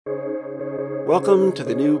Welcome to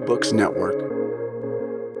the New Books Network.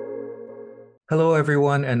 Hello,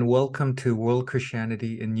 everyone, and welcome to World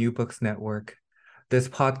Christianity in New Books Network. This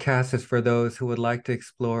podcast is for those who would like to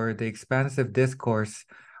explore the expansive discourse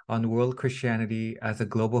on world Christianity as a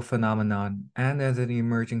global phenomenon and as an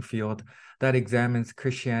emerging field that examines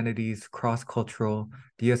Christianity's cross-cultural,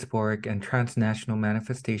 diasporic, and transnational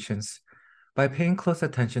manifestations by paying close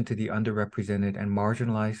attention to the underrepresented and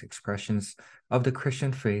marginalized expressions of the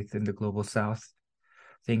Christian faith in the global South.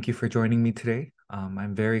 Thank you for joining me today.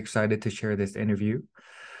 I'm very excited to share this interview.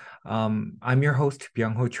 I'm your host,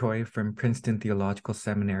 Byung-Ho Choi from Princeton Theological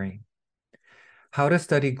Seminary. How to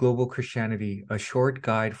Study Global Christianity, a short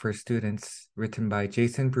guide for students, written by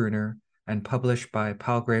Jason Bruner and published by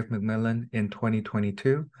Palgrave Macmillan in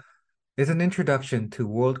 2022, is an introduction to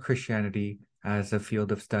world Christianity as a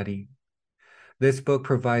field of study. This book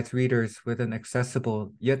provides readers with an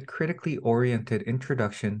accessible yet critically oriented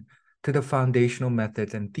introduction to the foundational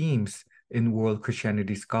methods and themes in world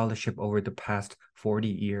Christianity scholarship over the past 40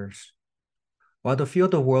 years. While the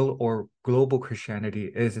field of world or global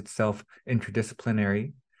Christianity is itself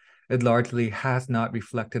interdisciplinary, it largely has not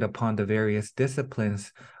reflected upon the various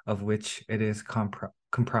disciplines of which it is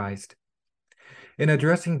comprised. In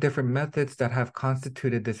addressing different methods that have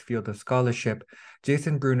constituted this field of scholarship,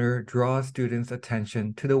 Jason Bruner draws students'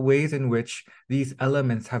 attention to the ways in which these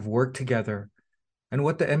elements have worked together and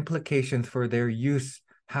what the implications for their use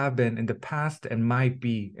have been in the past and might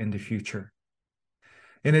be in the future.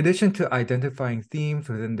 In addition to identifying themes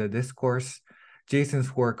within the discourse,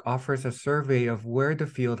 Jason's work offers a survey of where the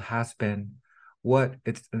field has been, what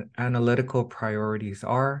its analytical priorities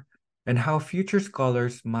are, and how future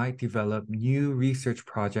scholars might develop new research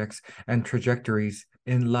projects and trajectories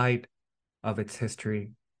in light of its history.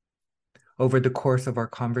 Over the course of our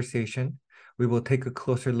conversation, we will take a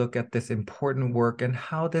closer look at this important work and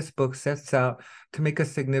how this book sets out to make a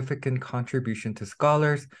significant contribution to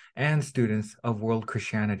scholars and students of world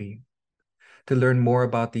Christianity. To learn more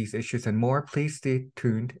about these issues and more, please stay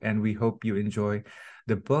tuned, and we hope you enjoy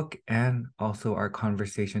the book and also our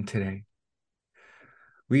conversation today.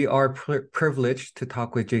 We are privileged to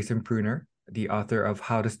talk with Jason Bruner, the author of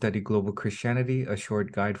How to Study Global Christianity, a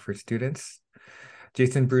short guide for students.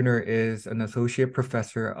 Jason Bruner is an associate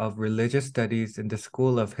professor of religious studies in the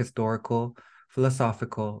School of Historical,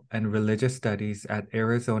 Philosophical, and Religious Studies at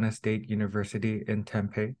Arizona State University in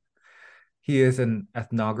Tempe. He is an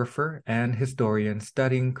ethnographer and historian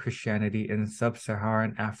studying Christianity in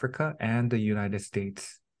sub-Saharan Africa and the United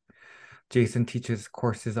States. Jason teaches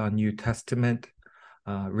courses on New Testament,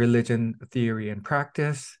 religion, theory, and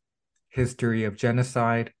practice, history of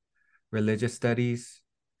genocide, religious studies,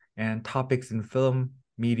 and topics in film,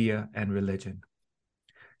 media, and religion.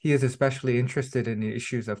 He is especially interested in the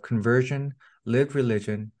issues of conversion, lived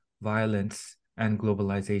religion, violence, and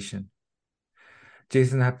globalization.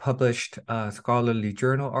 Jason had published scholarly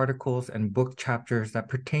journal articles and book chapters that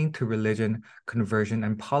pertain to religion, conversion,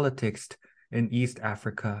 and politics in East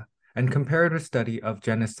Africa, and comparative study of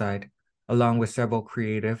genocide, along with several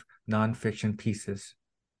creative nonfiction pieces.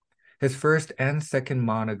 His first and second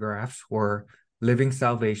monographs were Living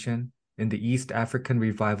Salvation in the East African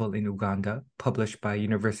Revival in Uganda, published by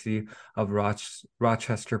University of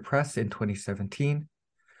Rochester Press in 2017,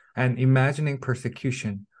 and Imagining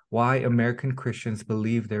Persecution, Why American Christians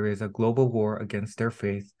Believe There Is a Global War Against Their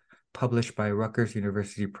Faith, published by Rutgers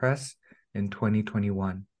University Press in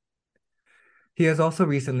 2021. He has also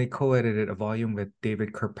recently co-edited a volume with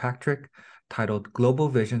David Kirkpatrick titled Global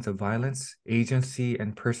Visions of Violence, Agency,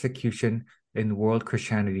 and Persecution in World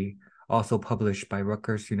Christianity, also published by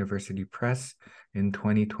Rutgers University Press in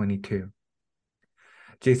 2022.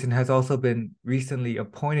 Jason has also been recently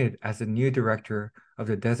appointed as the new director of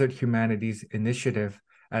the Desert Humanities Initiative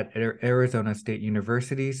at Arizona State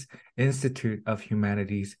University's Institute of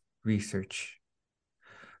Humanities Research.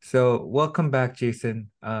 So welcome back, Jason,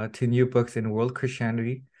 to New Books in World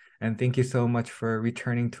Christianity. And thank you so much for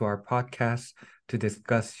returning to our podcast to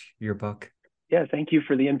discuss your book. Yeah, thank you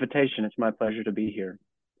for the invitation. It's my pleasure to be here.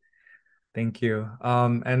 Thank you.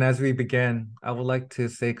 And as we begin, I would like to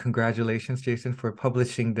say congratulations, Jason, for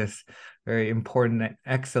publishing this very important and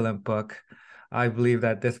excellent book. I believe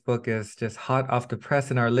that this book is just hot off the press,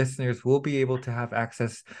 and our listeners will be able to have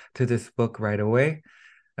access to this book right away.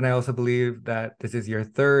 And I also believe that this is your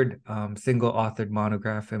third single-authored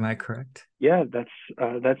monograph. Am I correct? Yeah,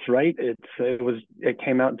 that's right. It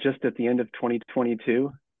came out just at the end of 2022,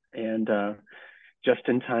 and just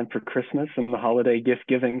in time for Christmas and the holiday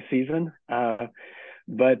gift-giving season.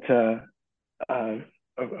 But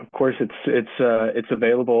of course, it's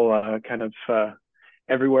available kind of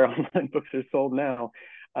everywhere online books are sold now.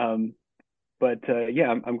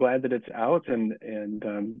 Yeah, I'm glad that it's out, and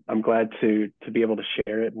I'm glad to be able to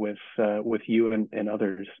share it with you and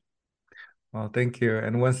others. Well, thank you.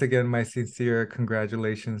 And once again, my sincere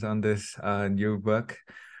congratulations on this new book.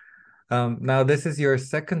 Now, this is your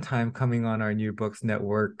second time coming on our New Books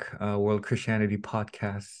Network World Christianity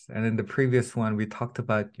podcast. And in the previous one, we talked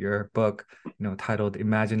about your book, titled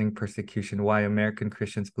Imagining Persecution: Why American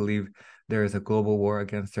Christians Believe There is a Global War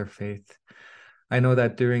Against Their Faith. I know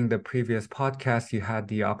that during the previous podcast, you had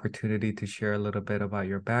the opportunity to share a little bit about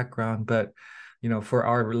your background, but for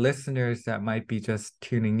our listeners that might be just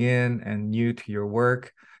tuning in and new to your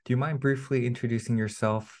work, do you mind briefly introducing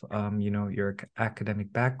yourself, your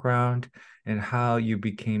academic background and how you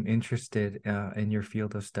became interested in your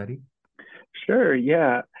field of study? Sure,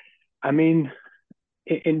 yeah. I mean,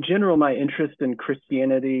 in general, my interest in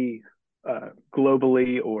Christianity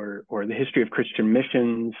globally, or the history of Christian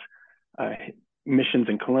missions, missions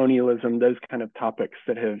and colonialism, those kind of topics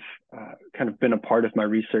that have kind of been a part of my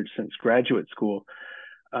research since graduate school.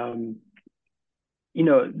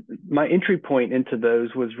 My entry point into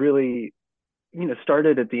those was really,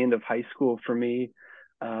 started at the end of high school for me.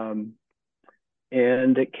 And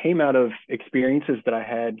it came out of experiences that I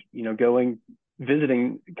had,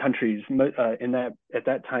 visiting countries at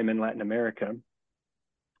that time in Latin America.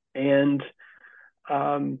 And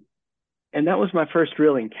that was my first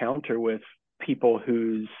real encounter with people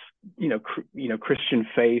whose Christian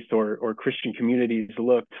faith or Christian communities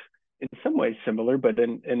looked in some ways similar, but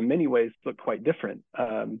in many ways looked quite different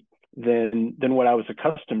than what I was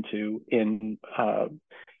accustomed to in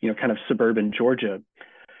kind of suburban Georgia.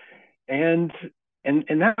 And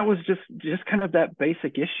that was just kind of that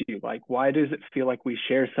basic issue, like, why does it feel like we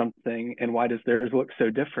share something and why does theirs look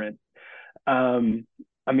so different? I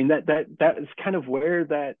mean, that is kind of where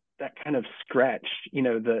that kind of scratched,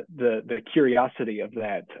 the curiosity of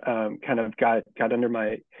that kind of got under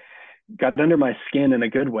my skin in a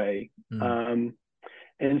good way. And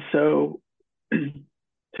so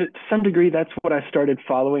to some degree, that's what I started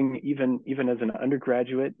following even as an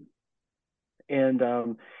undergraduate. And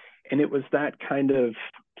it was that kind of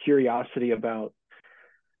curiosity about,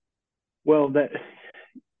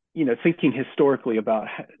 thinking historically about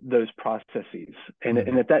those processes. And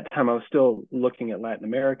at that time, I was still looking at Latin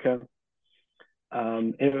America.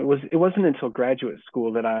 And it wasn't until graduate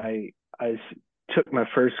school that I took my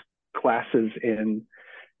first classes in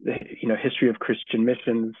the history of Christian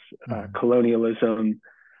missions, colonialism.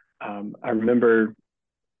 I remember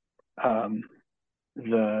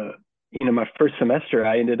my first semester,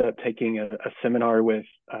 I ended up taking a seminar with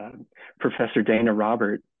Professor Dana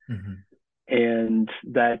Robert. And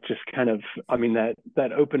that just kind of,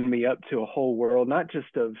 that opened me up to a whole world, not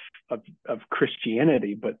just of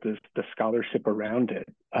Christianity, but the scholarship around it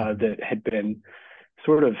that had been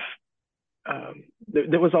sort of,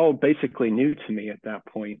 that was all basically new to me at that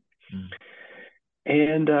point.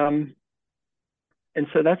 And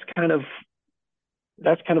so that's kind of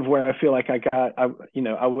where I feel like I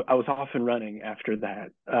was off and running after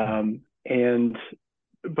that.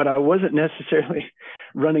 But I wasn't necessarily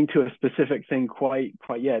running to a specific thing quite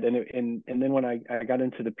yet. And then when I got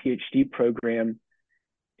into the PhD program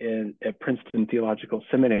at Princeton Theological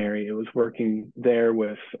Seminary, it was working there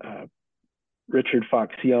with Richard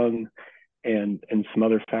Fox Young and some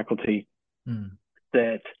other faculty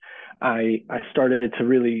that I started to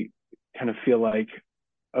really kind of feel like,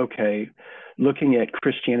 okay, looking at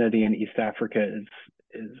Christianity in East Africa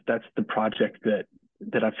that's the project that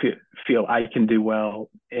I feel I can do well.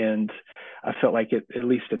 And I felt like at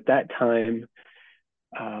least at that time,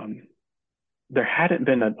 there hadn't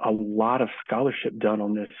been a lot of scholarship done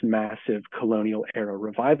on this massive colonial era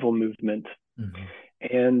revival movement.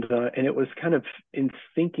 And it was kind of in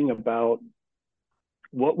thinking about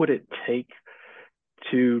what would it take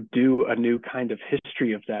to do a new kind of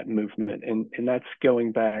history of that movement. And that's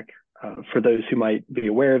going back, for those who might be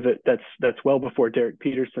aware of it, that's well before Derek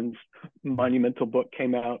Peterson's monumental book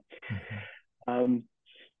came out. And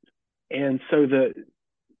so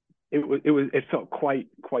it felt quite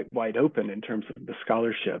wide open in terms of the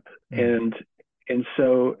scholarship. And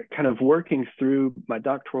so kind of working through my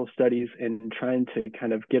doctoral studies and trying to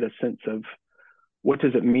kind of get a sense of what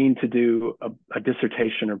does it mean to do a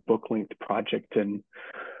dissertation or book-length project in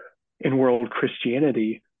world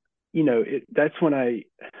Christianity. That's when I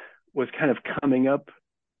was kind of coming up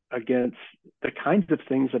against the kinds of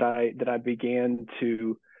things that I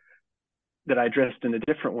addressed in a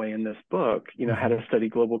different way in this book, how to study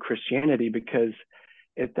global Christianity, because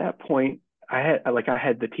at that point I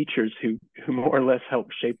had the teachers who more or less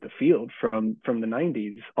helped shape the field from the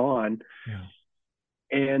 90s on.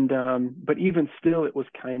 And but even still, it was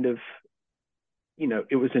kind of,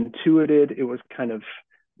 it was intuited, it was kind of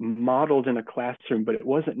modeled in a classroom, but it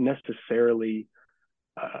wasn't necessarily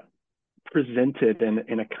presented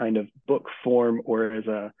in a kind of book form, or as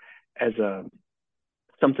a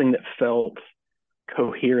something that felt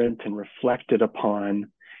coherent and reflected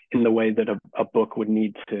upon in the way that a book would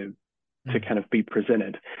need to kind of be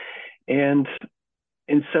presented. And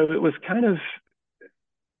so it was kind of,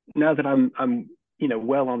 now that I'm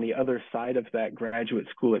well on the other side of that graduate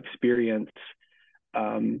school experience,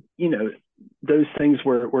 those things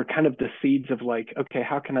were kind of the seeds of like, okay,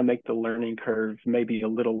 how can I make the learning curve maybe a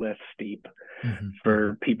little less steep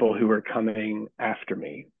for people who are coming after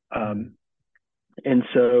me? And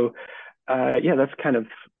so, that's kind of,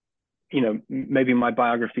 maybe my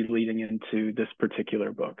biography leading into this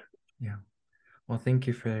particular book. Yeah. Well, thank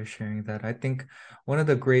you for sharing that. I think one of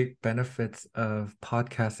the great benefits of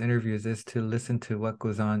podcast interviews is to listen to what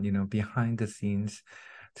goes on, behind the scenes,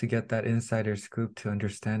 to get that insider scoop to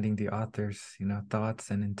understanding the author's, thoughts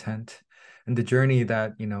and intent, and the journey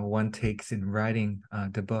that, one takes in writing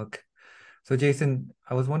the book. So Jason,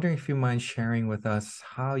 I was wondering if you mind sharing with us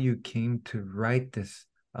how you came to write this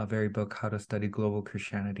very book, How to Study Global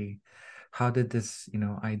Christianity. How did this,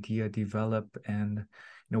 idea develop, and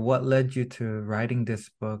what led you to writing this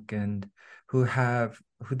book, and who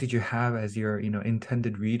did you have as your,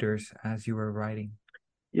 intended readers as you were writing?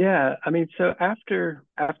 Yeah, I mean, so after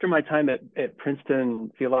my time at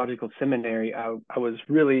Princeton Theological Seminary, I was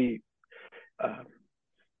really,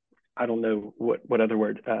 I don't know what other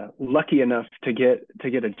word, lucky enough to get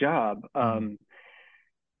a job.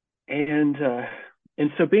 And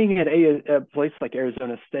so being at a place like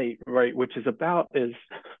Arizona State, right, which is about as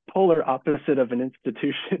polar opposite of an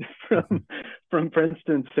institution from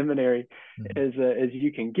Princeton Seminary as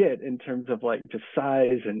you can get, in terms of like just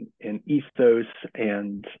size and ethos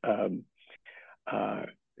and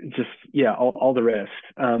all the rest.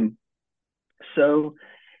 So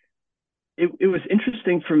it was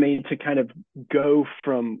interesting for me to kind of go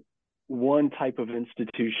from one type of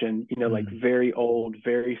institution, like very old,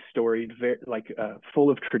 very storied, very like full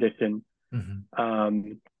of tradition, a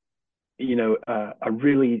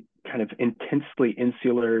really kind of intensely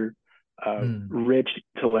insular, rich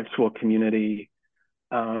intellectual community,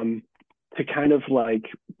 to kind of like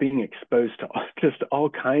being exposed to just all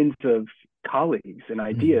kinds of colleagues and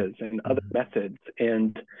ideas and other methods.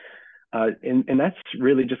 And that's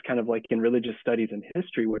really just kind of like in religious studies and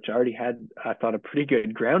history, which I already had, I thought, a pretty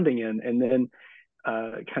good grounding in. And then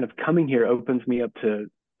kind of coming here opens me up to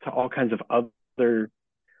all kinds of other,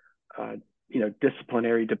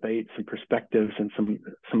 disciplinary debates and perspectives and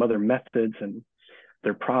some other methods and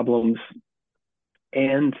their problems.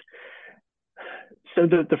 And so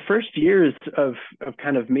the first years of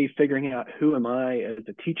kind of me figuring out, who am I as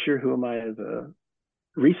a teacher, who am I as a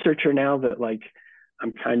researcher, now that like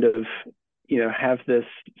I'm kind of, have this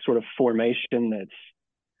sort of formation that's,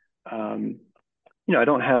 I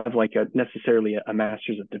don't have like necessarily a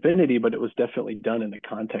master's of divinity, but it was definitely done in the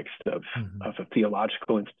context of a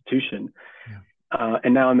theological institution.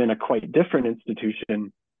 And now I'm in a quite different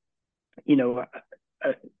institution.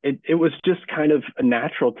 It was just kind of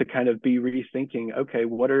natural to kind of be rethinking, okay,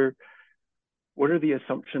 what are the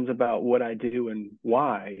assumptions about what I do and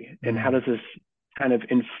why, and how does this kind of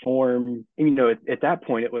inform, at that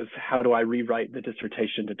point it was, how do I rewrite the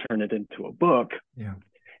dissertation to turn it into a book?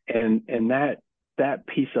 And that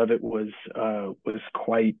piece of it was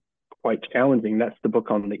quite challenging. That's the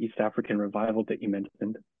book on the East African revival that you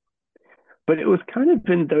mentioned. But it was kind of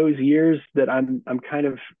in those years that I'm kind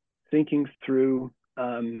of thinking through,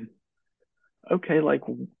 okay, like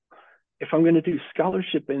if I'm going to do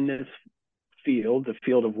scholarship in this field, the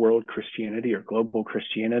field of world Christianity or global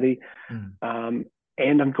Christianity,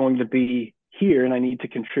 and I'm going to be here and I need to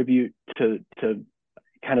contribute to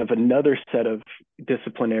kind of another set of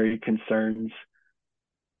disciplinary concerns,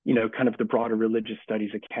 kind of the broader Religious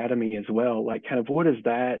Studies Academy as well, like kind of what does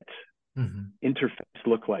that interface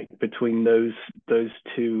look like between those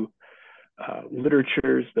two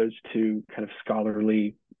literatures, those two kind of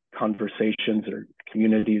scholarly conversations or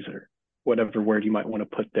communities, or whatever word you might want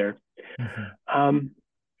to put there. And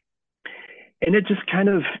it just kind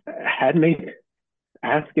of had me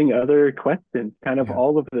asking other questions kind of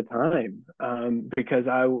all of the time, because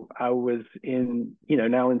I was in,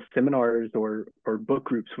 now in seminars or book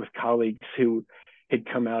groups with colleagues who had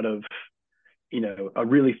come out of, a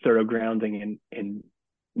really thorough grounding in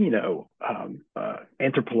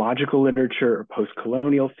anthropological literature or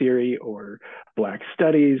post-colonial theory or Black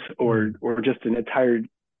studies or just an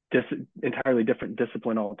entirely different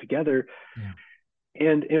discipline altogether.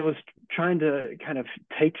 And it was trying to kind of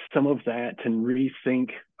take some of that and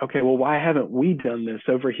rethink, okay, well, why haven't we done this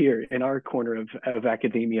over here in our corner of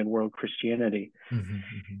academia and world Christianity?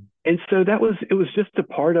 And so it was just a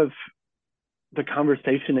part of the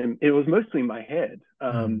conversation, and it was mostly in my head.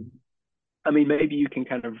 I mean, maybe you can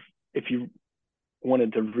kind of, if you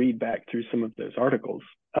wanted to read back through some of those articles,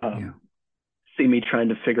 see me trying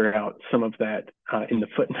to figure out some of that in the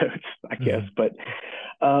footnotes, I guess. But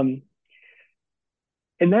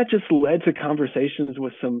and that just led to conversations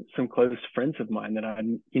with some close friends of mine that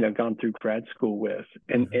I'd gone through grad school with,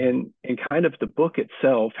 and kind of the book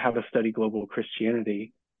itself, How to Study Global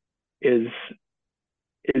Christianity, is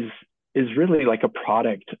really like a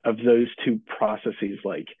product of those two processes,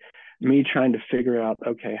 like me trying to figure out,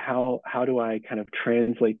 okay, how do I kind of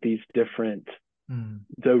translate these different,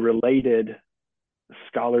 though related,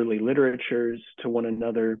 scholarly literatures to one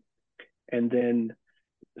another, and then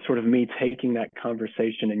sort of me taking that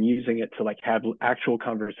conversation and using it to like have actual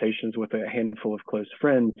conversations with a handful of close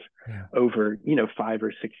friends over 5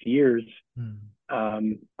 or 6 years. I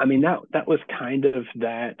mean, that was kind of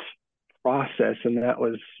that process, and that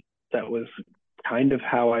was kind of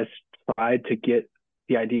how I tried to get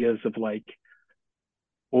the ideas of like,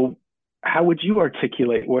 well, how would you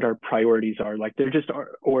articulate what our priorities are? Like, there just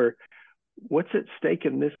are, or what's at stake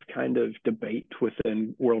in this kind of debate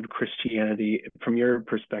within world Christianity from your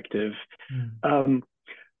perspective?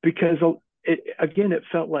 Because it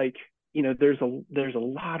felt like, there's a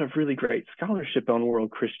lot of really great scholarship on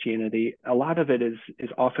world Christianity. A lot of it is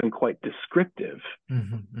often quite descriptive.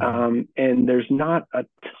 And there's not a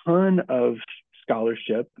ton of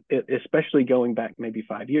scholarship, especially going back maybe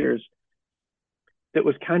 5 years, that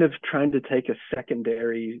was kind of trying to take a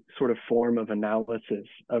secondary sort of form of analysis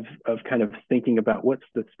of kind of thinking about what's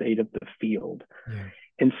the state of the field.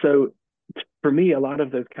 And so for me, a lot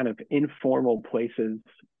of those kind of informal places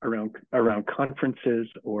around conferences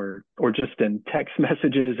or just in text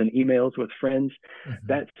messages and emails with friends,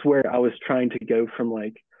 that's where I was trying to go from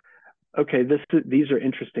like, okay, these are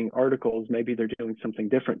interesting articles, maybe they're doing something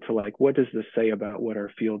different, to like, what does this say about what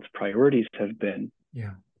our field's priorities have been?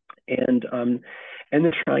 And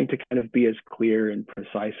then trying to kind of be as clear and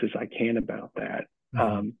precise as I can about that.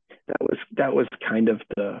 That was kind of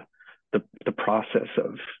the process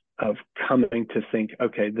of coming to think,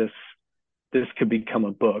 okay, this could become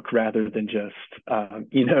a book rather than just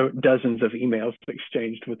dozens of emails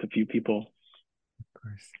exchanged with a few people. Of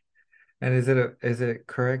course. And is it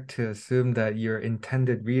correct to assume that your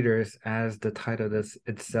intended readers, as the title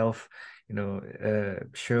itself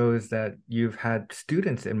shows, that you've had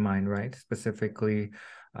students in mind, right? Specifically,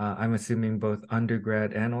 I'm assuming both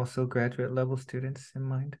undergrad and also graduate level students in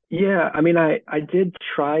mind. Yeah, I mean, I did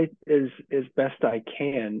try as best I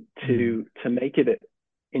can to make it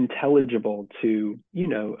intelligible to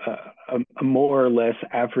a more or less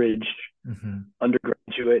average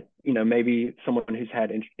undergraduate, maybe someone who's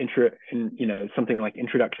had something like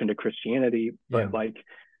Introduction to Christianity, but like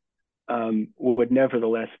would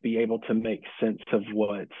nevertheless be able to make sense of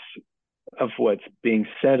what's being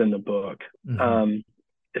said in the book,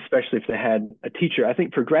 especially if they had a teacher. I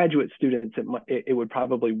think for graduate students, it would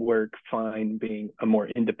probably work fine being a more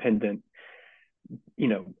independent,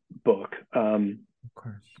 book. Of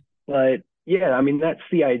course. But yeah, I mean, that's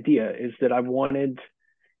the idea, is that I wanted,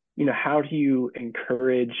 how do you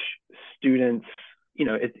encourage students,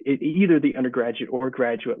 at either the undergraduate or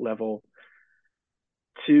graduate level,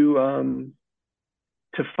 to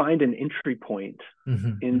find an entry point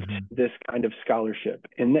into this kind of scholarship.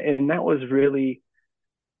 And that was really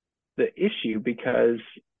the issue, because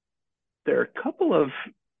there are a couple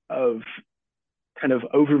of kind of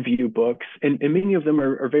overview books, and many of them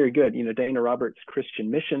are very good. Dana Roberts'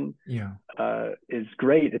 Christian Mission is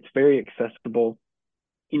great. It's very accessible.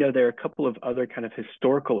 There are a couple of other kind of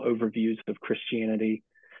historical overviews of Christianity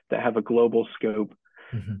that have a global scope,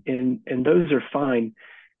 and those are fine.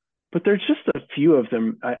 But there's just a few of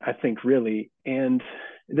them, I think, really. And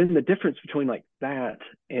then the difference between like that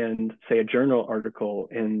and, say, a journal article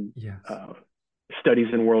in Studies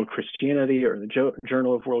in World Christianity or the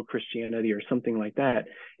Journal of World Christianity or something like that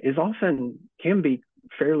can be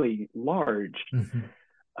fairly large.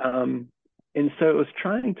 And so it was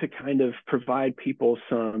trying to kind of provide people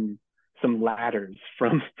some ladders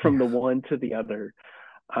from the one to the other,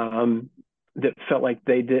 that felt like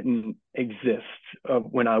they didn't exist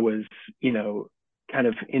when I was, kind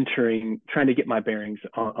of trying to get my bearings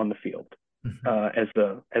on the field as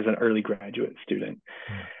an early graduate student.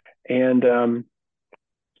 And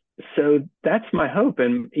so that's my hope.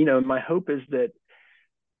 And, my hope is that,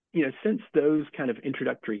 since those kind of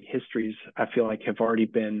introductory histories, I feel like, have already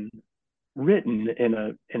been written in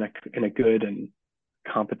a good and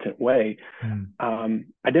competent way. Mm.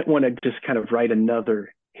 I didn't want to just kind of write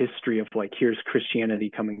another history of like, here's Christianity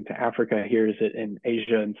coming to Africa, here's it in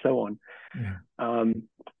Asia, and so on. Yeah.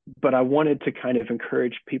 But I wanted to kind of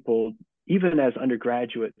encourage people, even as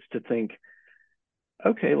undergraduates, to think,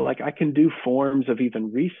 okay, like I can do forms of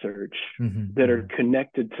even research that are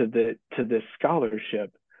connected to this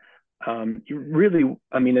scholarship. You really,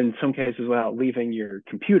 I mean, in some cases without leaving your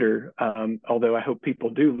computer, although I hope people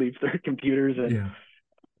do leave their computers and Yeah.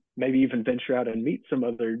 maybe even venture out and meet some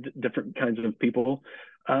other different kinds of people.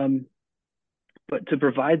 But to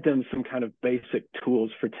provide them some kind of basic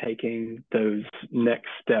tools for taking those next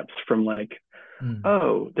steps from like,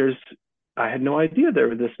 oh, I had no idea there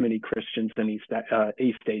were this many Christians in East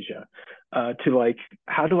Asia, to like,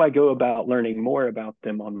 how do I go about learning more about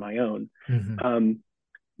them on my own? Those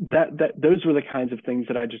were the kinds of things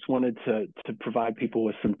that I just wanted to provide people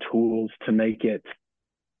with some tools to make it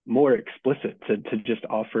more explicit, to just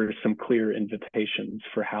offer some clear invitations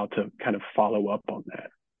for how to kind of follow up on that.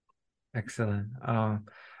 Excellent. I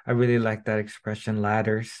really like that expression,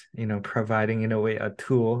 ladders, providing in a way a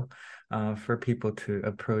tool for people to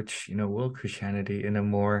approach, world Christianity in a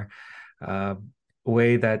more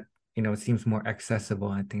way that, seems more accessible.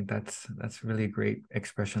 I think that's really great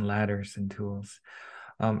expression, ladders and tools.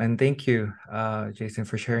 And thank you, Jason,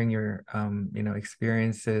 for sharing your,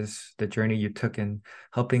 experiences, the journey you took in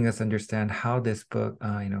helping us understand how this book,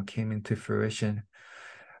 came into fruition.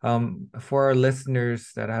 For our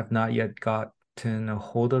listeners that have not yet gotten a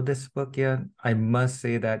hold of this book yet, I must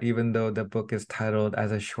say that even though the book is titled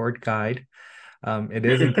as a short guide, it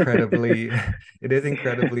is incredibly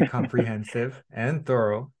comprehensive and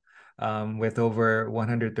thorough, with over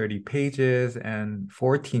 130 pages and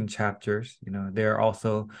 14 chapters. They're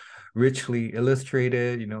also richly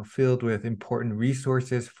illustrated, filled with important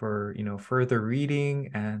resources for, further reading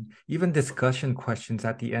and even discussion questions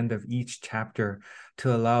at the end of each chapter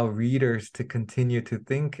to allow readers to continue to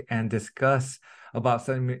think and discuss about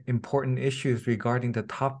some important issues regarding the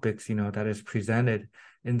topics, that is presented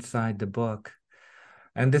inside the book.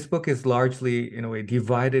 And this book is largely, in a way,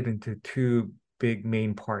 divided into two big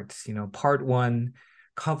main parts. Part one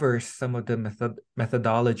covers some of the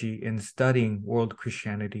methodology in studying world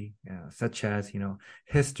Christianity, such as,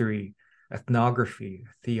 history, ethnography,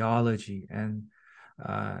 theology, and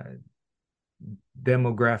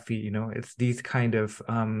demography. It's these kind of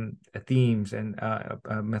themes and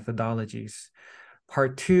methodologies.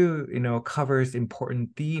 Part two, covers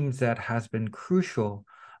important themes that has been crucial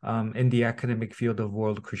in the academic field of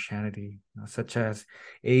world Christianity, such as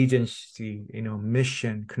agency,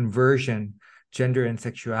 mission, conversion, gender and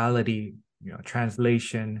sexuality,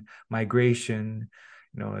 translation, migration,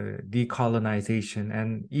 decolonization,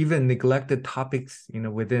 and even neglected topics,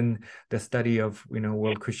 within the study of,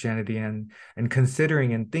 world Christianity, and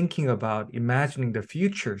considering and thinking about imagining the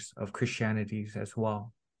futures of Christianities as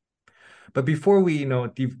well. But before we,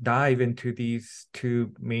 deep dive into these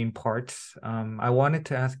two main parts, I wanted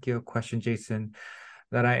to ask you a question, Jason,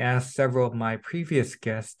 that I asked several of my previous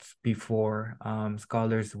guests before,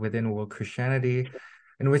 scholars within world Christianity,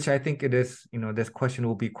 in which I think it is, this question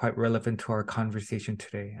will be quite relevant to our conversation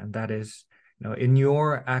today. And that is, in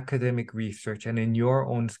your academic research and in your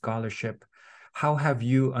own scholarship, how have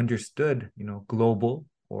you understood, global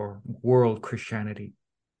or world Christianity?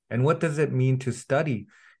 And what does it mean to study,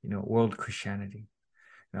 world Christianity?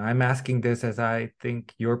 Now, I'm asking this as I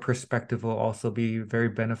think your perspective will also be very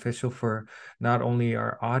beneficial for not only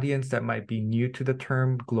our audience that might be new to the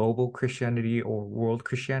term global Christianity or world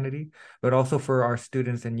Christianity, but also for our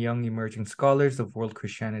students and young emerging scholars of world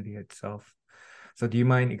Christianity itself. So do you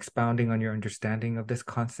mind expounding on your understanding of this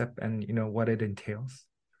concept and, what it entails?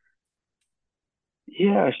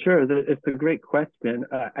 Yeah, sure. It's a great question.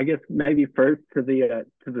 I guess maybe first to the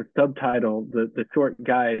subtitle, the short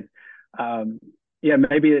guide. Yeah,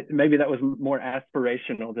 maybe that was more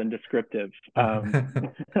aspirational than descriptive.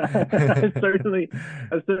 I certainly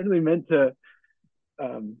meant to.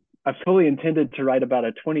 I fully intended to write about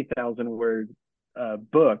a 20,000 word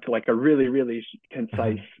book, like a really, really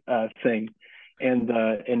concise thing, and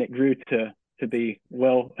it grew to be,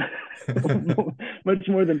 well, much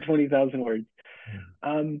more than 20,000 words.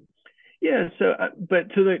 Yeah. So,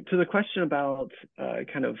 but to the question about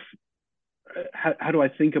kind of how do I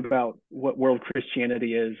think about what world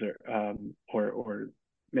Christianity is, or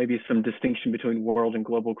maybe some distinction between world and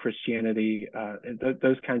global Christianity,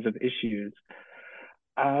 those kinds of issues.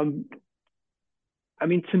 I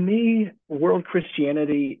mean, to me, world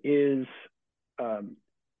Christianity is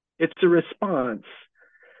it's a response.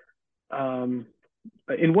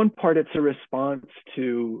 In one part, it's a response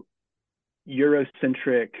to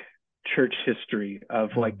Eurocentric church history of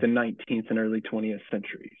like the 19th and early 20th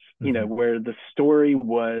centuries, you know, where the story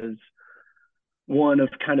was one of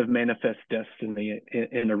kind of manifest destiny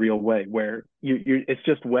in a real way, where it's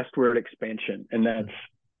just westward expansion. And that's,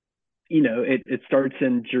 you know, it starts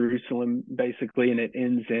in Jerusalem basically, and it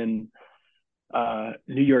ends in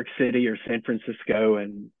New York City or San Francisco,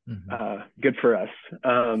 and good for us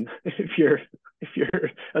if you're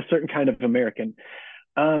a certain kind of American.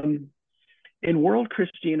 In world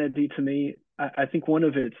Christianity, to me, I think one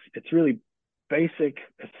of its really basic,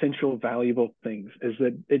 essential, valuable things is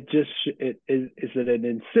that it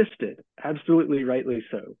insisted, absolutely rightly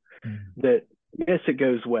so, that yes, it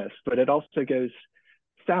goes west, but it also goes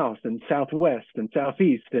south and southwest and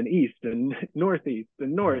southeast and east and northeast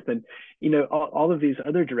and north, and you know, all of these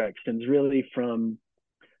other directions, really from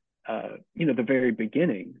you know, the very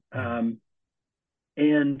beginning.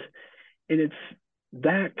 And it's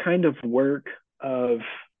that kind of work of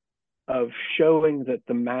showing that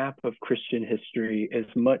the map of Christian history is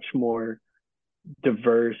much more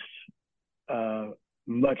diverse,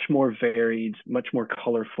 much more varied, much more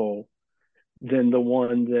colorful than the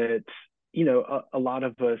one that, you know, a lot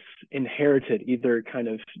of us inherited, either kind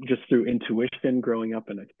of just through intuition growing up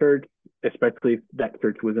in a church, especially if that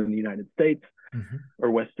church was in the United States or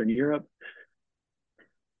Western Europe,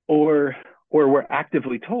 or we're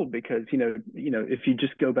actively told, because you know, if you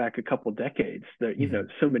just go back a couple decades, there, you know,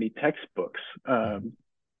 so many textbooks,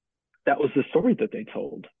 that was the story that they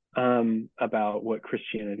told about what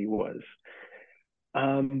Christianity was.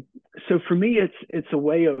 So for me, it's a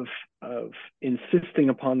way of insisting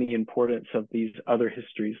upon the importance of these other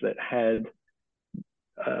histories that had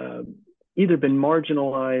either been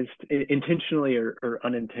marginalized intentionally or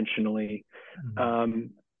unintentionally,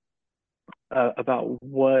 about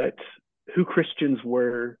who Christians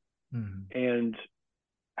were and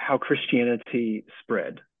how Christianity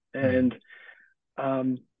spread. And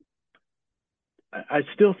I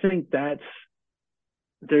still think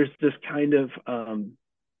there's this kind of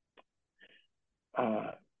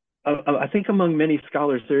I think among many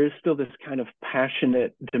scholars there is still this kind of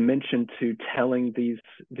passionate dimension to telling these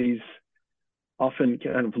often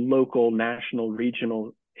kind of local, national,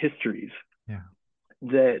 regional histories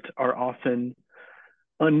that are often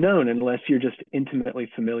unknown unless you're just intimately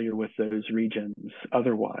familiar with those regions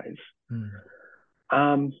otherwise.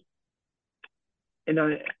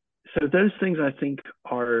 So those things, I think,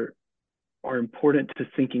 are important to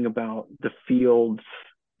thinking about the field's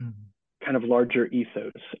kind of larger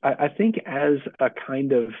ethos. I think as a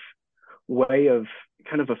kind of way of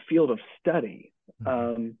kind of a field of study,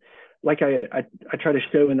 like I try to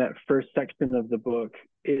show in that first section of the book,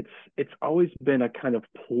 it's always been a kind of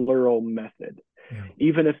plural method,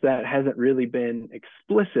 even if that hasn't really been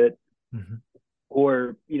explicit,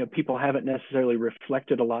 or you know, people haven't necessarily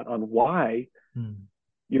reflected a lot on why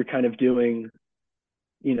you're kind of doing,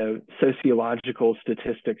 you know, sociological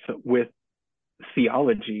statistics with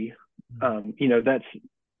theology, you know, that's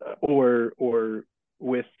or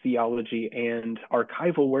with theology and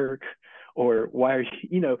archival work, or why are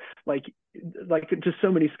you know, like just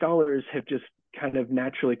so many scholars have just kind of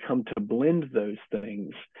naturally come to blend those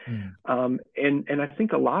things. And I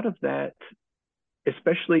think a lot of that,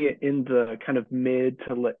 especially in the kind of mid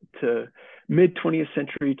 20th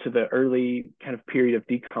century to the early kind of period of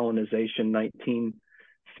decolonization,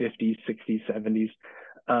 1950s, 60s, 70s,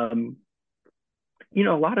 you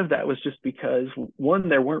know, a lot of that was just because, one,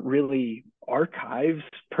 there weren't really archives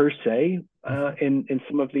per se in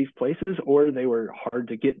some of these places, or they were hard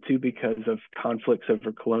to get to because of conflicts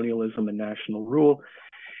over colonialism and national rule.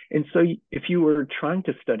 And so if you were trying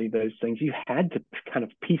to study those things, you had to kind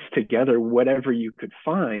of piece together whatever you could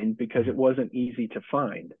find, because it wasn't easy to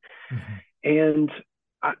find. And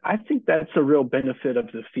I think that's a real benefit of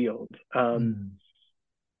the field, in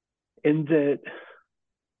that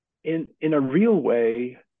in a real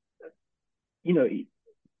way, you know,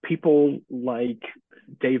 people like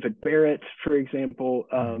David Barrett, for example,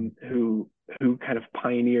 who kind of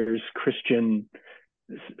pioneers Christian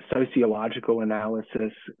sociological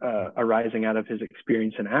analysis arising out of his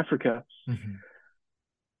experience in Africa.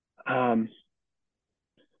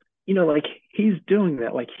 You know, like he's doing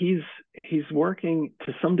that, like he's working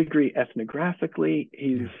to some degree ethnographically.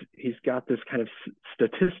 He's got this kind of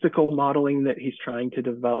statistical modeling that he's trying to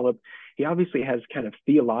develop. He obviously has kind of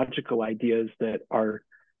theological ideas that are,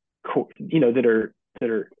 you know, that are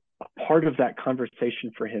a part of that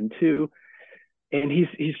conversation for him too. And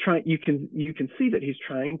he's trying, you can see that he's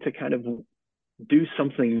trying to kind of do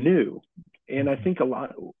something new. And I think a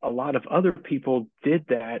lot of other people did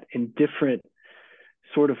that in different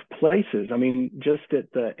sort of places. I mean, just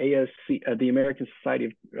at the ASC, the American Society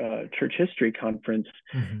of Church History Conference,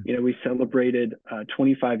 you know, we celebrated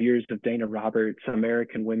 25 years of Dana Roberts'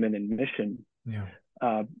 American Women in Mission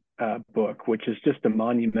book, which is just a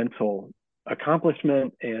monumental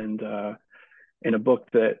accomplishment, and a book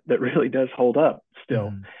that really does hold up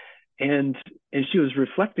still. And she was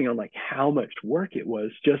reflecting on like how much work it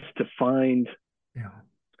was just to find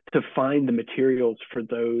the materials for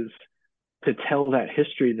those to tell that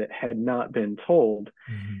history that had not been told.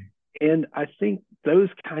 And I think those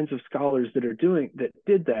kinds of scholars that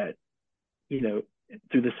did that, you know,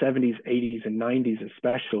 through the 70s, 80s, and 90s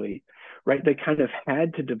especially, right? They kind of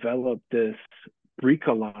had to develop this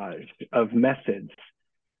bricolage of methods,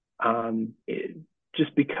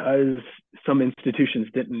 just because some institutions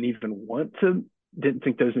didn't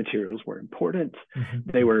think those materials were important.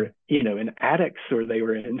 They were, you know, in attics, or they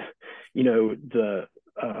were in, you know, the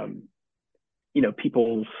you know,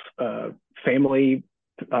 people's family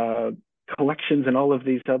collections and all of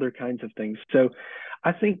these other kinds of things. So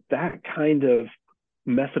I think that kind of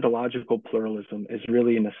methodological pluralism is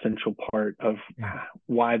really an essential part of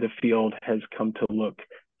why the field has come to look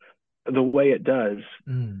the way it does.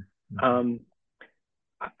 I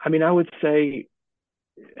mean, I would say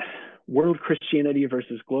world Christianity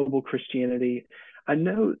versus global Christianity. I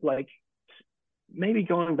know, like, maybe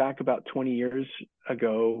going back about 20 years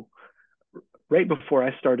ago, right before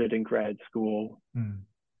I started in grad school, and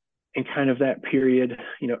kind of that period,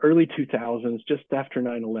 you know, early 2000s, just after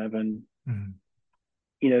 9/11,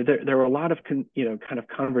 you know, there were a lot of, you know, kind of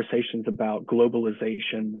conversations about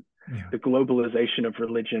globalization, the globalization of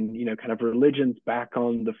religion, you know, kind of religion's back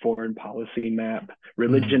on the foreign policy map,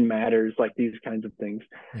 religion matters, like these kinds of things.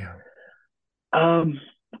 And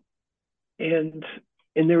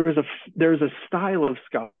there was a style of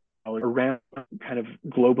scholar around kind of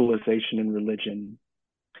globalization and religion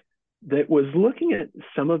that was looking at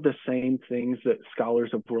some of the same things that scholars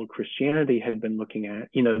of world Christianity had been looking at,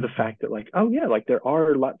 you know, the fact that like, oh yeah, like there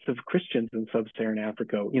are lots of Christians in sub-Saharan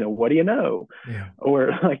Africa, you know, what do you know? Or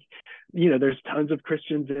like, you know, there's tons of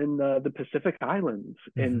Christians in the Pacific Islands,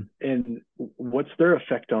 and what's their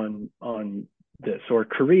effect on this, or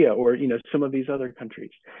Korea, or, you know, some of these other countries.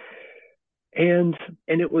 And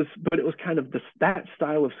it was kind of that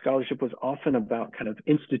style of scholarship was often about kind of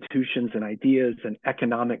institutions and ideas and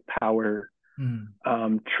economic power,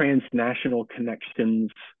 transnational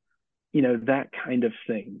connections, you know, that kind of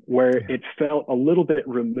thing, where it felt a little bit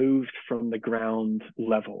removed from the ground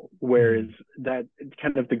level. Whereas that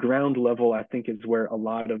kind of the ground level, I think, is where a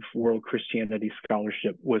lot of world Christianity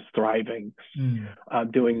scholarship was thriving,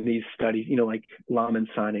 doing these studies, you know, like Lamin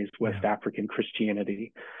Sane's West African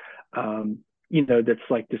Christianity. You know, that's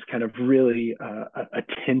like this kind of really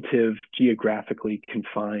attentive, geographically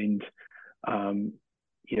confined,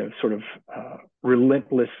 you know, sort of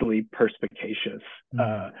relentlessly perspicacious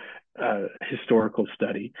historical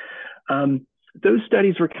study. Those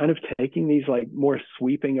studies were kind of taking these like more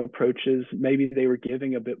sweeping approaches. Maybe they were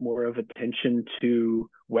giving a bit more of attention to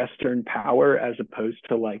Western power as opposed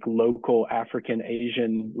to like local African,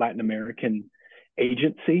 Asian, Latin American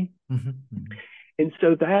agency. And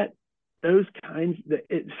so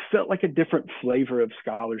it felt like a different flavor of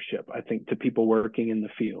scholarship, I think, to people working in the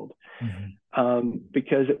field,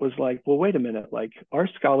 because it was like, well, wait a minute, like our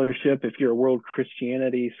scholarship, if you're a world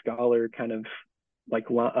Christianity scholar, kind of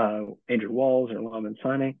like Andrew Walls or Lamin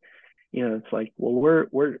Sane, you know, it's like, well,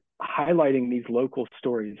 we're highlighting these local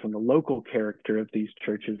stories and the local character of these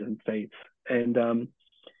churches and faiths, and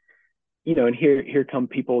you know, and here come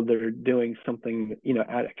people that are doing something, you know,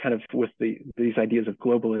 kind of with these ideas of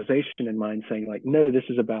globalization in mind, saying like, no, this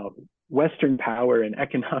is about Western power and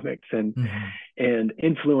economics and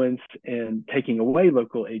influence, and taking away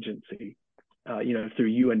local agency, you know, through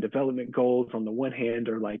UN development goals on the one hand,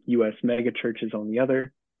 or like US mega churches on the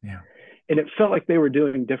other. And it felt like they were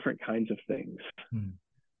doing different kinds of things.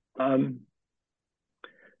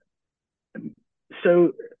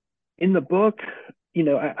 So in the book, you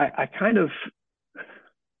know, I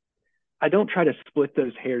don't try to split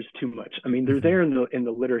those hairs too much. I mean, they're there in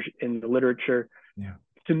the literature.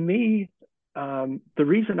 To me, the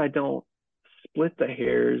reason I don't split the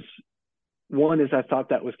hairs, one is I thought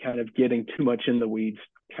that was kind of getting too much in the weeds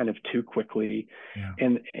kind of too quickly.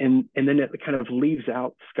 And then it kind of leaves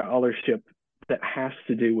out scholarship that has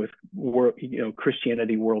to do with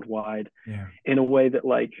Christianity worldwide in a way that,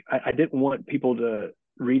 like, I didn't want people to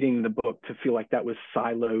reading the book to feel like that was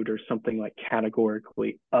siloed or something like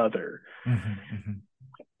categorically other.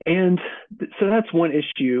 And so that's one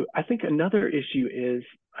issue. I think another issue is,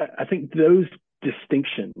 I think those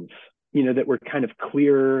distinctions that were kind of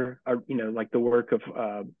clear, or, like the work of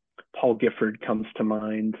Paul Gifford comes to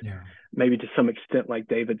mind. Yeah. Maybe to some extent, like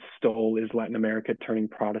David Stoll, Is Latin America Turning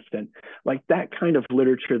Protestant? Like that kind of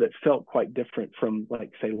literature that felt quite different from,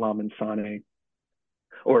 like, say, Lamin Sanneh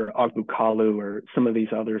or Ogbukalu or some of these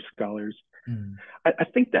other scholars. I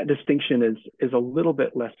think that distinction is a little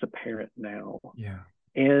bit less apparent now. Yeah.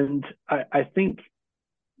 And I think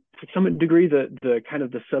to some degree the kind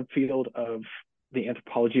of the subfield of the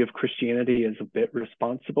anthropology of Christianity is a bit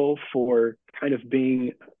responsible for kind of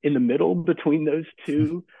being in the middle between those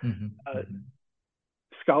two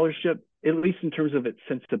scholarship, at least in terms of its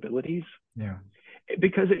sensibilities. Yeah.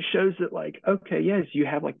 Because it shows that, like, okay, yes, you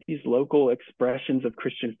have like these local expressions of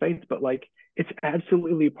Christian faith, but like it's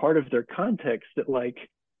absolutely part of their context that, like,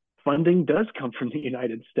 funding does come from the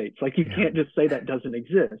United States. Like, you can't just say that doesn't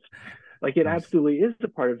exist. Like, it absolutely is a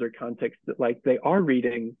part of their context that, like, they are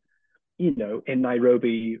reading, in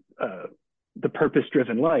Nairobi, The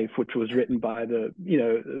Purpose-Driven Life, which was written by the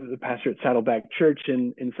pastor at Saddleback Church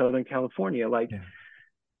in Southern California. Like,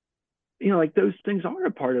 like those things are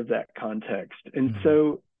a part of that context. And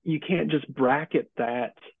so you can't just bracket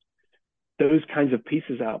those kinds of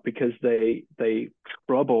pieces out because they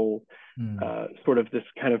trouble sort of this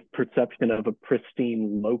kind of perception of a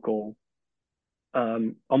pristine local,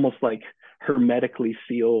 almost like hermetically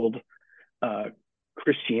sealed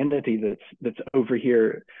Christianity that's over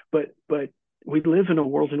here. But we live in a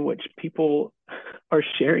world in which people are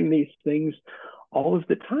sharing these things all of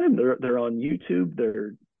the time. They're on YouTube,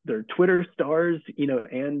 they're Twitter stars,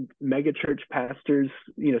 and mega church pastors,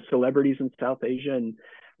 celebrities in South Asia and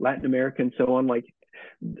Latin America and so on. Like,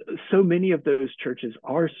 so many of those churches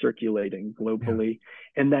are circulating globally,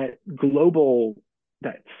 and that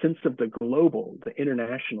sense of the global, the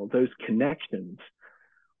international, those connections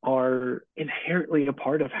are inherently a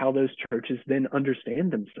part of how those churches then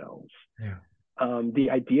understand themselves. The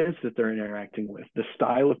ideas that they're interacting with, the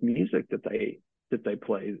style of music that they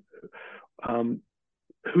play,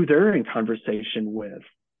 who they're in conversation with.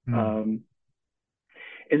 And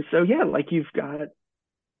so, like, you've got,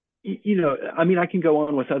 I mean, I can go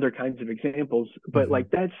on with other kinds of examples, but like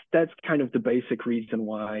that's kind of the basic reason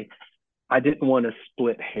why I didn't want to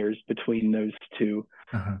split hairs between those two.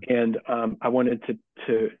 And I wanted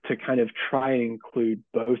to kind of try and include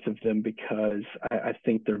both of them because I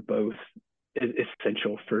think they're both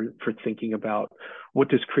essential for thinking about what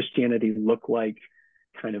does Christianity look like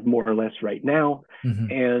kind of more or less right now,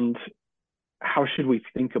 and how should we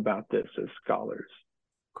think about this as scholars?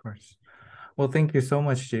 Of course. Well, thank you so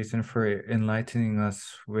much, Jason, for enlightening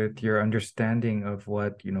us with your understanding of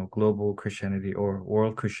what, global Christianity or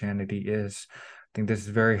world Christianity is. I think this is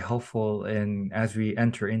very helpful, and as we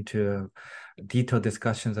enter into detailed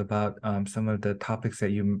discussions about some of the topics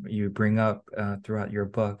that you bring up throughout your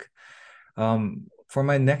book. For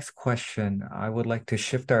my next question, I would like to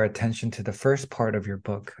shift our attention to the first part of your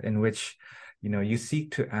book, in which you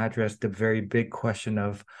seek to address the very big question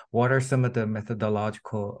of what are some of the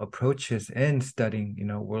methodological approaches in studying,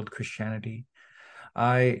 world Christianity.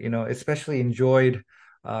 I, especially enjoyed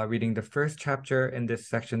reading the first chapter in this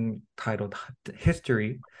section titled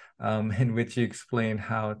History, in which you explain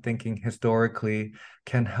how thinking historically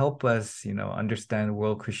can help us, understand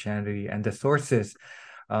world Christianity and the sources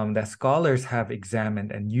that scholars have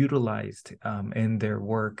examined and utilized in their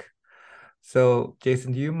work. So,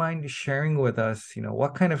 Jason, do you mind sharing with us,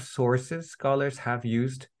 what kind of sources scholars have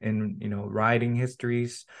used in, writing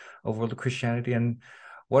histories of world Christianity, and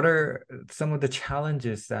what are some of the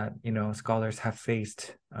challenges that, scholars have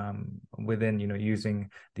faced within, using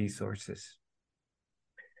these sources?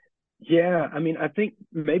 Yeah, I mean, I think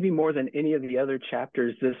maybe more than any of the other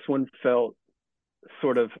chapters, this one felt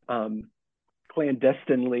sort of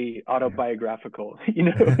clandestinely autobiographical.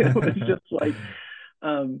 It was just like,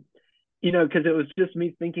 because it was just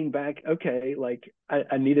me thinking back, okay, like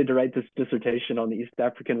I needed to write this dissertation on the East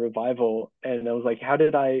African revival. And I was like, where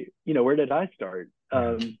did I start?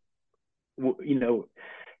 And so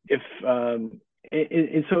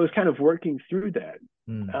it was kind of working through that,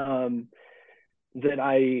 that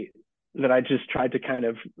I just tried to kind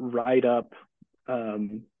of write up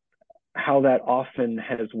how that often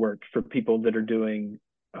has worked for people that are doing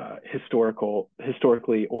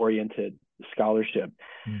historically oriented scholarship.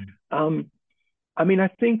 I mean, I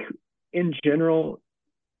think in general,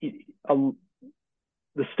 the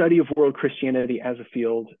study of world Christianity as a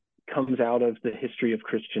field comes out of the history of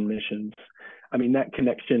Christian missions. I mean, that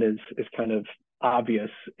connection is kind of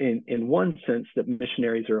obvious in one sense, that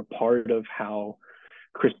missionaries are a part of how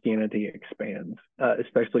Christianity expands,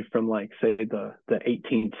 especially from, like, say, the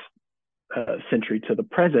 18th century to the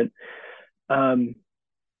present.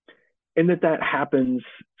 and that happens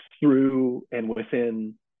through and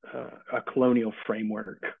within a colonial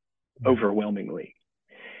framework overwhelmingly.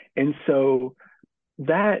 And so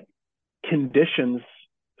that conditions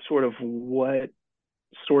sort of what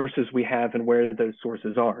sources we have and where those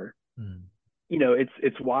sources are.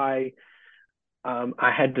 It's why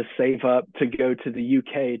I had to save up to go to the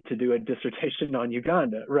UK to do a dissertation on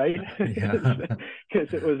Uganda, right?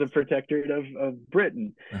 Because it was a protectorate of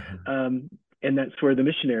Britain. And that's where the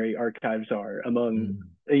missionary archives are among,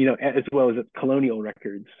 as well as colonial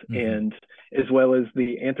records, and as well as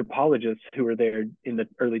the anthropologists who were there in the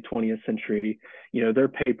early 20th century. Their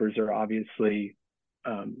papers are obviously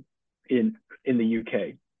in the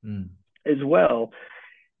UK as well.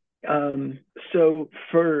 So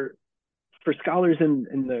for scholars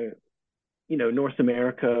in the North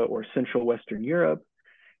America or Central Western Europe,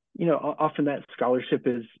 often that scholarship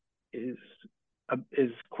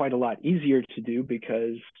is quite a lot easier to do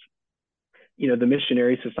because the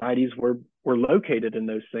missionary societies were located in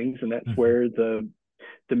those things, and that's where the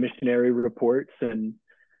missionary reports and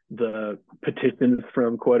the petitions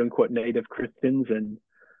from quote unquote native Christians and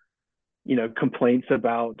complaints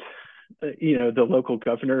about the local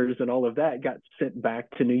governors and all of that got sent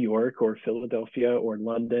back to New York or Philadelphia or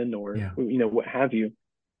London or what have you.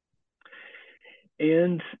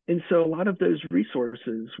 And so a lot of those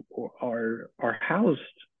resources are housed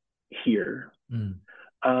here.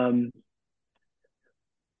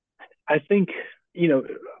 I think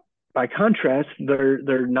by contrast,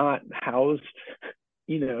 they're not housed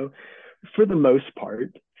for the most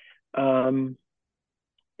part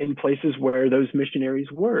in places where those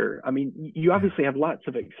missionaries were. I mean, you obviously have lots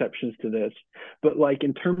of exceptions to this, but like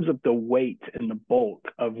in terms of the weight and the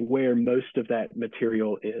bulk of where most of that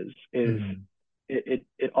material is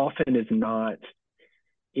it often is not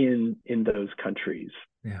in those countries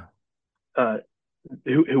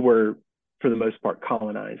who were for the most part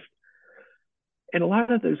colonized. And a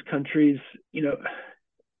lot of those countries,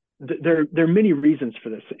 there are many reasons for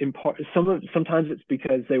this. In part, sometimes it's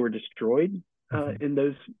because they were destroyed in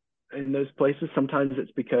those places. Sometimes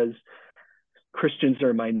it's because Christians are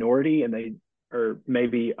a minority and they are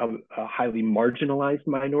maybe a highly marginalized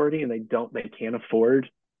minority, and they can't afford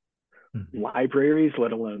libraries,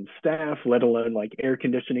 let alone staff, let alone like air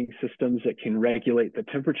conditioning systems that can regulate the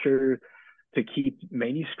temperature to keep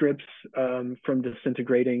manuscripts from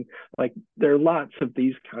disintegrating. Like there are lots of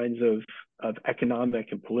these kinds of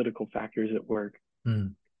economic and political factors at work.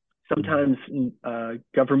 Sometimes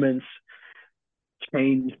governments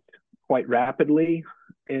changed quite rapidly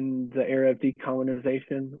in the era of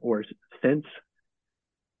decolonization or since,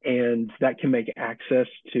 and that can make access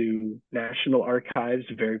to national archives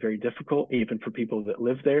very, very difficult, even for people that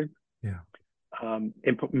live there. And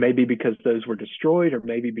maybe because those were destroyed, or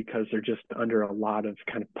maybe because they're just under a lot of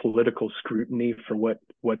kind of political scrutiny for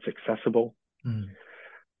what's accessible.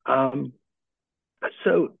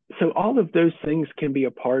 So all of those things can be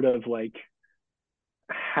a part of like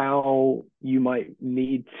how you might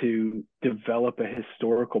need to develop a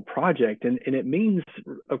historical project. And it means,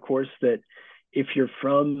 of course, that if you're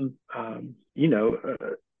from,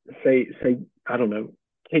 say, I don't know,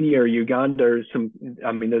 Kenya or Uganda or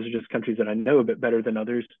those are just countries that I know a bit better than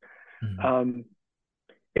others.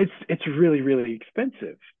 It's really, really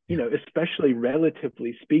expensive, especially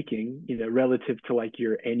relatively speaking, relative to like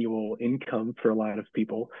your annual income for a lot of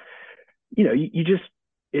people. You just,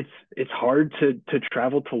 it's hard to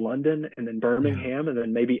travel to London and then Birmingham and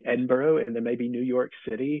then maybe Edinburgh and then maybe New York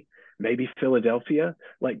City, maybe Philadelphia,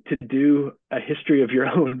 like to do a history of your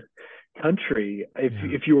own country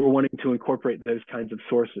if you were wanting to incorporate those kinds of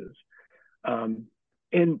sources.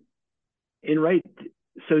 And right,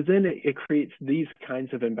 so then it creates these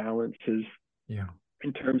kinds of imbalances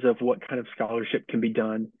in terms of what kind of scholarship can be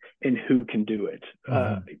done and who can do it,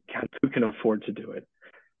 who can afford to do it.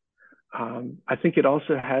 I think it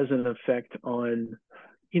also has an effect on,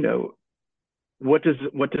 what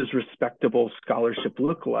does respectable scholarship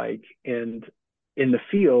look like and in the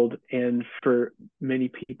field. And for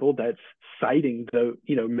many people, that's citing the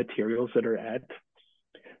materials that are at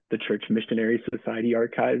the Church Missionary Society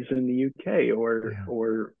archives in the UK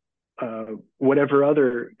or whatever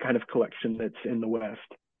other kind of collection that's in the West.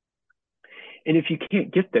 And if you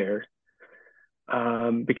can't get there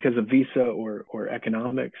because of visa or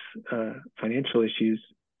economics, financial issues,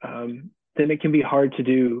 then it can be hard to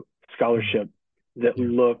do scholarship that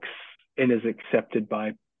looks and is accepted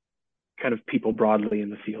by kind of people broadly in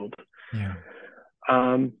the field.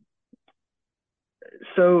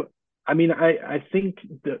 So, I mean, I think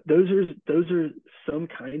that those are some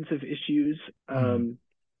kinds of issues.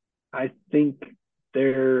 I think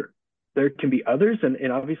they're there can be others,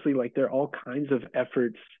 and obviously, like, there are all kinds of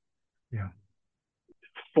efforts, Yeah.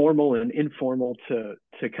 formal and informal, to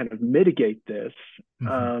kind of mitigate this.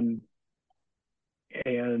 And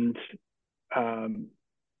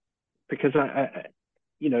because I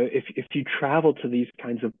if you travel to these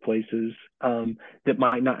kinds of places that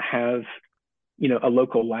might not have, a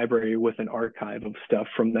local library with an archive of stuff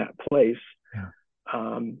from that place, Yeah.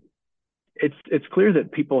 It's clear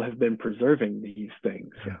that people have been preserving these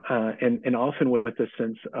things, Yeah. and often with a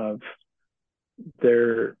sense of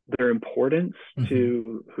their importance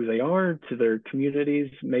to who they are, to their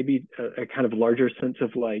communities, maybe a kind of larger sense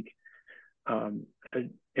of, like,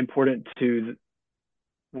 important to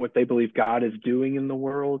what they believe God is doing in the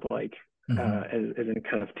world, like, as in a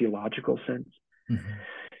kind of theological sense.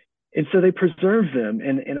 And so they preserve them,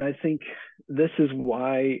 and I think this is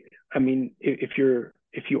why, I mean, if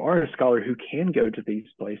you are a scholar who can go to these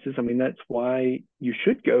places, I mean, that's why you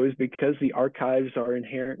should go, is because the archives are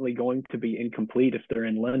inherently going to be incomplete if they're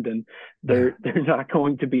in London. They're not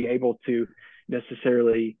going to be able to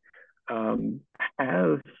necessarily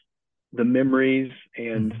have the memories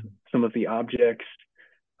and some of the objects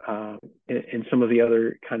and some of the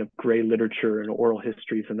other kind of gray literature and oral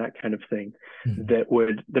histories and that kind of thing that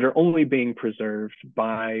are only being preserved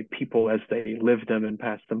by people as they live them and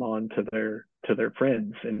pass them on to their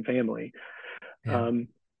friends and family. So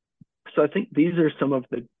I think these are some of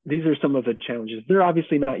the challenges. They're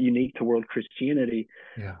obviously not unique to world Christianity,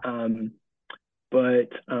 but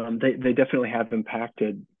they definitely have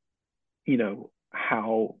impacted,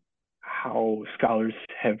 how scholars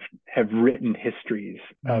have written histories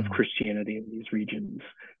of Christianity in these regions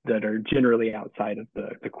that are generally outside of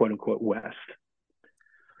the quote unquote West.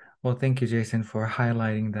 Well, thank you, Jason, for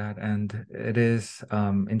highlighting that. And it is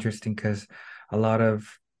interesting because a lot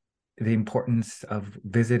of the importance of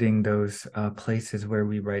visiting those places where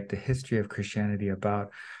we write the history of Christianity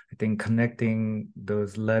about, I think, connecting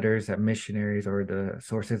those letters that missionaries or the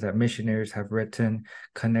sources that missionaries have written,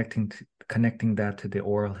 connecting that to the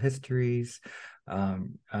oral histories,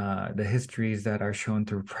 the histories that are shown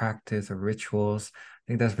through practice or rituals. I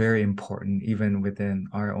think that's very important, even within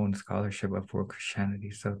our own scholarship of world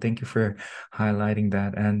Christianity. So thank you for highlighting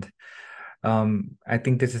that. And I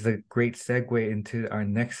think this is a great segue into our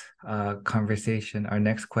next conversation, our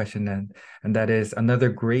next question, and that is another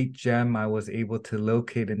great gem I was able to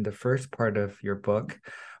locate in the first part of your book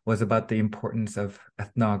was about the importance of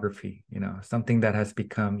ethnography, something that has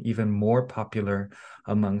become even more popular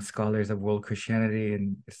among scholars of world Christianity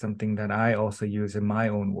and something that I also use in my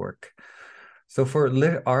own work. So for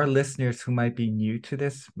our listeners who might be new to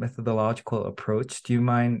this methodological approach, do you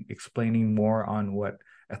mind explaining more on what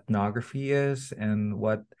ethnography is and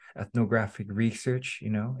what ethnographic research,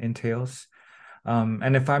 entails?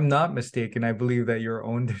 And if I'm not mistaken, I believe that your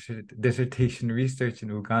own dissertation research in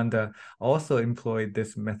Uganda also employed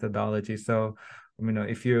this methodology. So,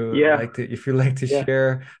 if you like to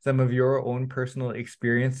share some of your own personal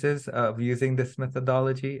experiences of using this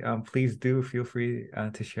methodology, please do feel free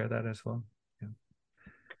to share that as well.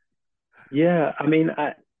 Yeah, I mean,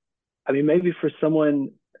 maybe for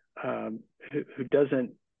someone who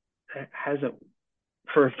hasn't,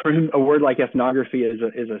 for a word like ethnography is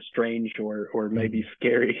a strange or maybe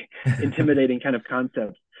scary, intimidating kind of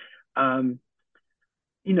concept. As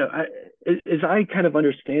I kind of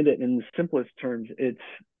understand it in the simplest terms,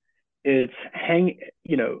 it's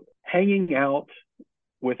hanging out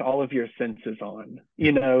with all of your senses on,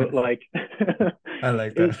 like I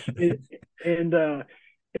like that.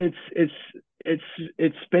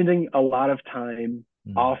 It's spending a lot of time,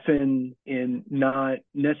 often in not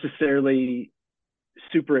necessarily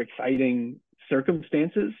super exciting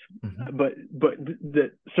circumstances, but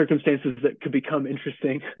the circumstances that could become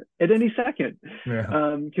interesting at any second,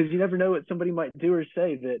 because you never know what somebody might do or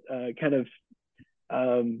say that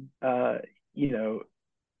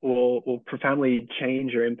will profoundly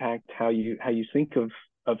change or impact how you think of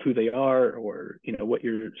who they are, or what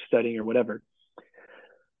you're studying or whatever.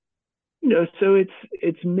 So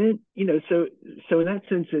it's meant, so in that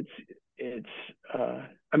sense, it's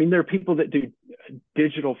there are people that do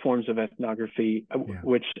digital forms of ethnography,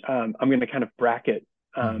 which I'm going to kind of bracket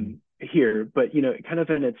here, but kind of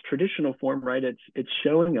in its traditional form, right? It's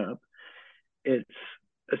showing up, it's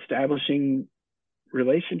establishing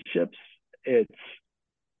relationships, it's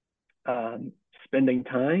spending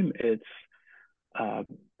time, it's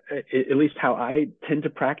at least how I tend to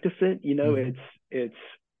practice it. It's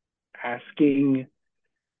asking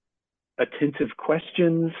attentive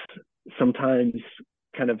questions, sometimes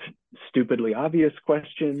kind of stupidly obvious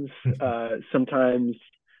questions, sometimes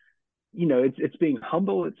it's being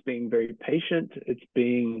humble, it's being very patient, it's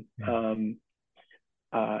being,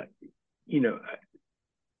 you know,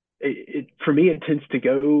 for me, it tends to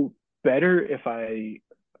go better if I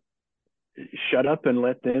shut up and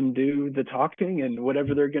let them do the talking and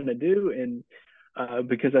whatever they're going to do. And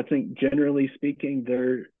because I think generally speaking,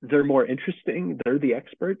 they're more interesting. They're the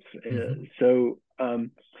experts. So,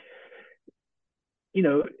 and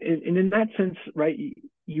in that sense, right,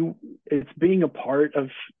 it's being a part of,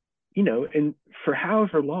 and for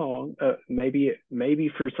however long, maybe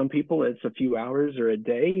for some people it's a few hours or a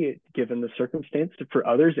day, given the circumstance. For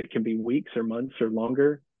others, it can be weeks or months or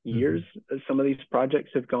longer, years. Some of these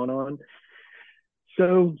projects have gone on.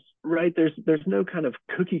 So, right, there's no kind of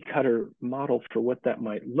cookie cutter model for what that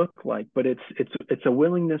might look like, but it's a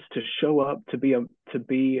willingness to show up, to be an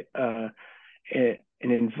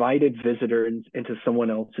invited visitor into someone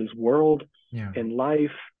else's world and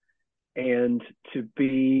life, and to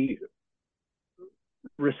be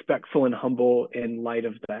respectful and humble in light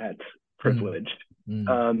of that privilege.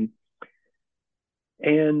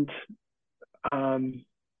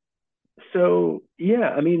 So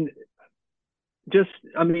yeah, maybe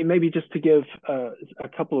just to give a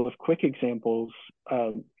couple of quick examples,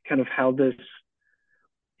 kind of how this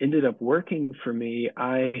ended up working for me.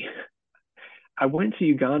 I went to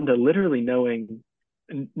Uganda literally knowing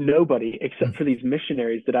nobody except for these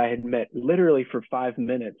missionaries that I had met literally for 5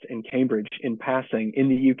 minutes in Cambridge in passing in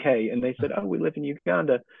the UK. And they said, "Oh, we live in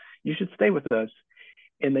Uganda. You should stay with us."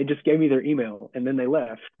 And they just gave me their email and then they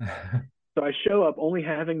left. So I show up only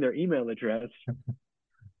having their email address.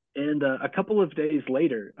 And a couple of days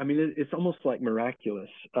later, it's almost like miraculous.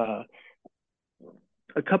 A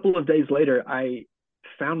couple of days later, I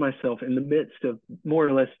found myself in the midst of more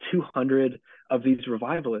or less 200 of these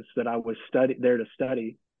revivalists that I was there to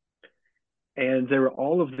study. And there were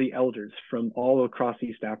all of the elders from all across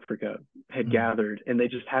East Africa had gathered, and they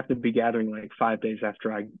just happened to be gathering like 5 days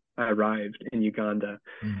after I arrived in Uganda.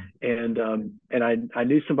 And I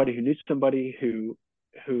knew somebody who knew somebody who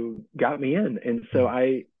got me in. And so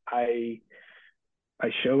I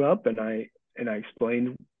show up and I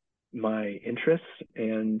explained my interests,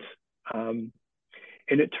 and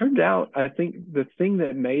it turned out, I think the thing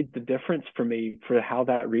that made the difference for me for how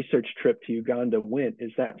that research trip to Uganda went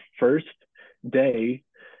is that first day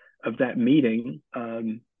of that meeting.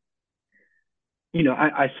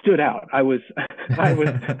 I stood out. I was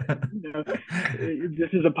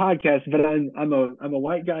this is a podcast, but I'm a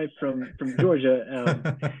white guy from Georgia,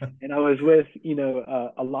 and I was with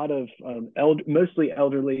a lot of mostly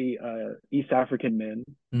elderly East African men,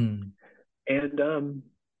 and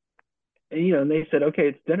they said, "Okay,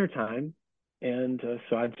 it's dinner time," and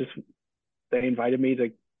so they invited me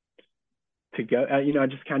to go. I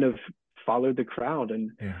just kind of followed the crowd,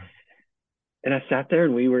 and I sat there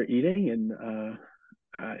and we were eating, and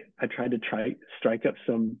I tried to strike up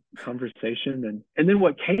some conversation, and then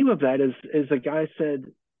what came of that is a guy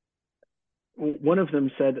said, one of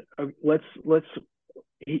them said, let's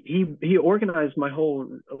he organized my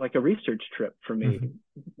whole, like, a research trip for me,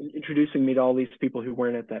 introducing me to all these people who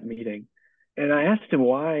weren't at that meeting. And I asked him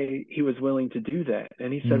why he was willing to do that,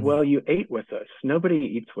 and he said, "Well, you ate with us.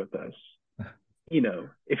 Nobody eats with us.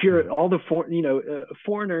 If you're all the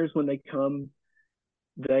foreigners, when they come,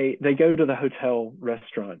 they go to the hotel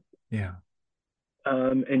restaurant,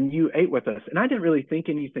 and you ate with us." And I didn't really think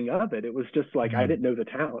anything of it. It was just like, I didn't know the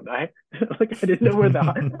town. I didn't know where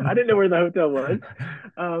the hotel was.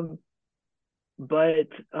 But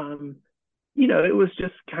it was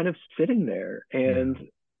just kind of sitting there and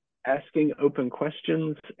asking open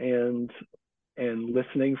questions and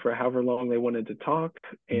listening for however long they wanted to talk,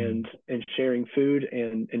 and sharing food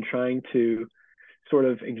and trying to sort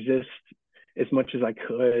of exist as much as I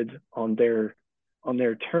could on their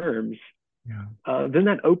terms. Then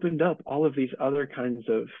that opened up all of these other kinds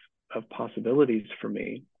of possibilities for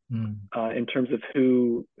me, in terms of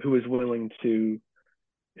who was willing to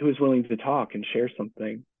talk and share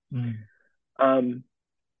something.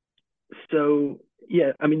 So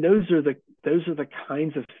yeah, those are the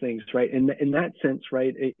kinds of things, right? In that sense,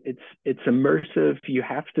 right, it's immersive. You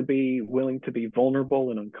have to be willing to be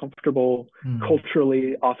vulnerable and uncomfortable,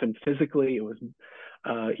 culturally, often physically. It was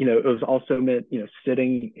it was also meant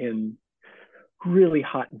sitting in really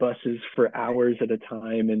hot buses for hours at a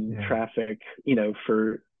time in traffic,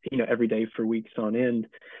 for every day for weeks on end,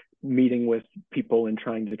 meeting with people and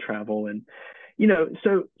trying to travel, and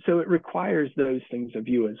so it requires those things of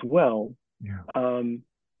you as well.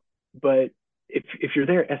 But if you're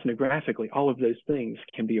there ethnographically, all of those things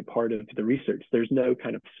can be a part of the research. There's no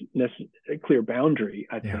kind of clear boundary,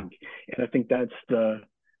 I think. And I think that's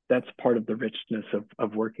that's part of the richness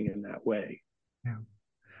of working in that way. Yeah.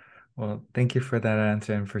 Well, thank you for that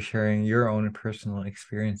answer and for sharing your own personal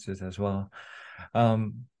experiences as well.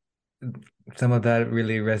 Um, some of that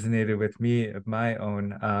really resonated with me, my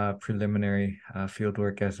own preliminary field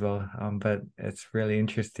work as well. But it's really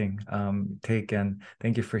interesting take, and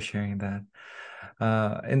thank you for sharing that.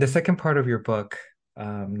 In the second part of your book,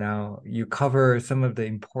 now you cover some of the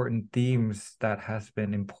important themes that has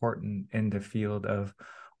been important in the field of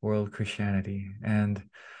world Christianity. And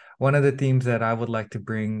one of the themes that I would like to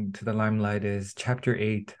bring to the limelight is chapter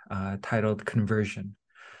 8, titled Conversion.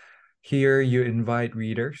 Here, you invite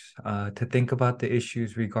readers to think about the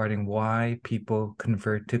issues regarding why people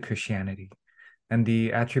convert to Christianity and the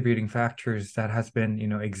attributing factors that has been,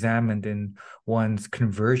 examined in one's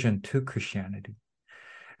conversion to Christianity.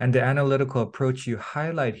 And the analytical approach you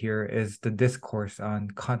highlight here is the discourse on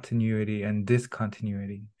continuity and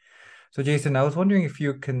discontinuity. So, Jason, I was wondering if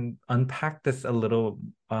you can unpack this a little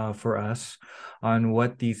for us on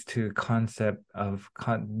what these two concepts of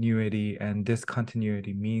continuity and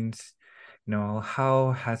discontinuity means.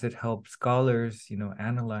 How has it helped scholars,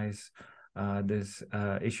 analyze this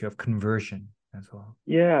issue of conversion as well?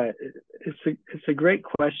 Yeah, it's a great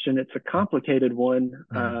question. It's a complicated one.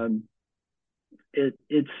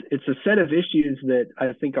 It's a set of issues that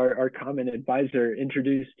I think our common advisor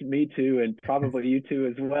introduced me to, and probably you to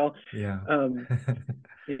as well. Yeah.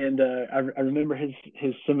 I remember his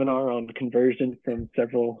seminar on conversion from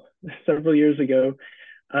several years ago.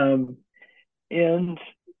 I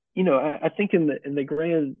think in the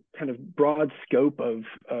grand kind of broad scope of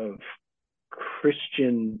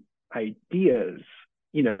Christian ideas,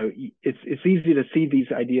 it's easy to see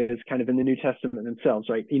these ideas kind of in the New Testament themselves,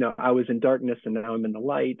 right? I was in darkness and now I'm in the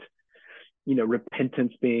light.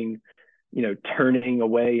 Repentance being, turning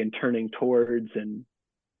away and turning towards, and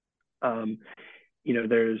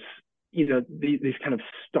there's these kind of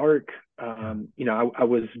stark, I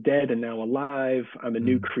was dead and now alive. I'm a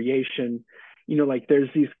new creation. Like there's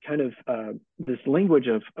these kind of this language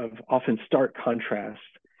of often stark contrast.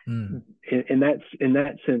 In that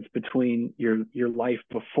sense, between your life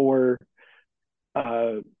before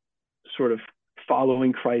sort of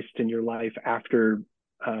following Christ and your life after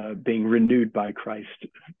being renewed by Christ.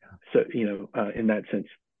 So in that sense,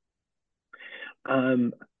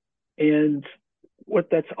 and what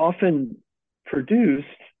that's often produced,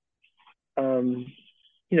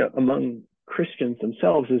 among Christians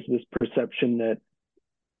themselves is this perception that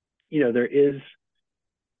there is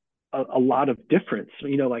a lot of difference.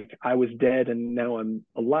 Like I was dead and now I'm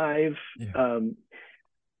alive. Yeah.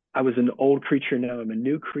 I was an old creature, now I'm a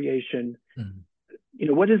new creation.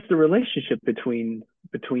 What is the relationship between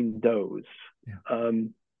those? Yeah.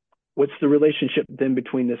 What's the relationship then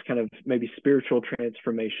between this kind of maybe spiritual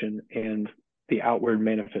transformation and the outward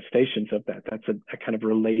manifestations of that? That's a kind of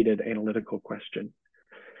related analytical question.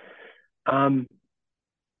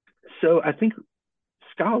 So I think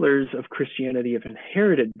scholars of Christianity have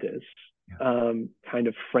inherited this kind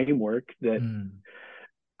of framework that,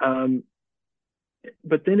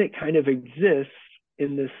 but then it kind of exists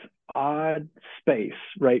in this odd space,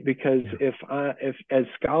 right? Because if as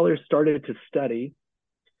scholars started to study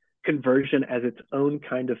conversion as its own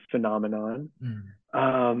kind of phenomenon,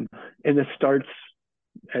 and this starts,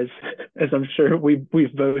 as I'm sure we've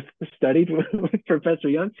both studied with Professor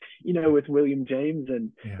Young, with William James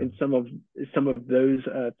and some of those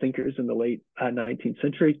thinkers in the late 19th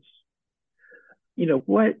century.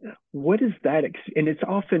 What is that? And it's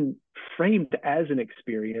often framed as an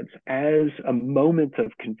experience, as a moment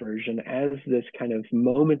of conversion, as this kind of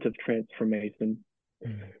moment of transformation,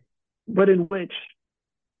 but in which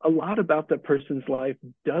a lot about that person's life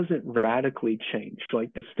doesn't radically change.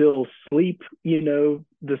 Like they still sleep, the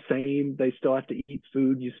same. They still have to eat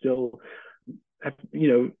food. You still have,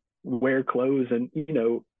 wear clothes, and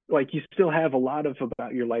like you still have a lot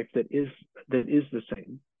about your life that is the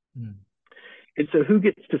same. And so, who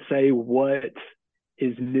gets to say what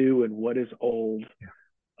is new and what is old?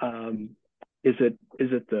 Yeah. Is it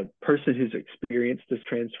the person who's experienced this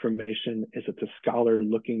transformation? Is it the scholar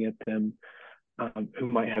looking at them? Who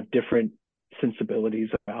might have different sensibilities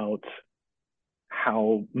about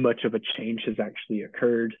how much of a change has actually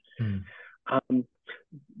occurred.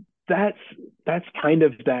 That's kind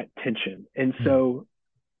of that tension. And so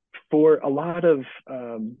for a lot of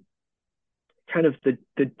kind of the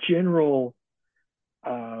general,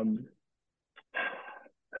 again,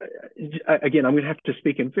 I'm going to have to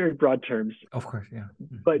speak in very broad terms. Of course, yeah.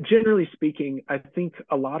 But generally speaking, I think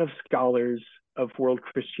a lot of scholars of world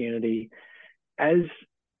Christianity, as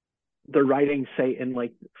the writings say, in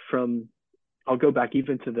like from I'll go back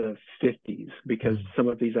even to the 50s, because some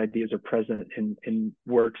of these ideas are present in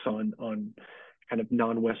works on kind of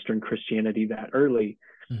non-Western Christianity that early.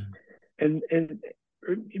 And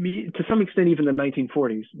to some extent, even the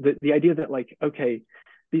 1940s, the idea that, like, okay,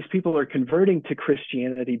 these people are converting to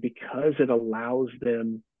Christianity because it allows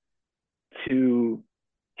them to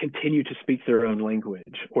continue to speak their own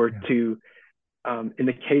language, or to, in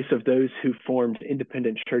the case of those who formed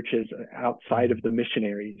independent churches outside of the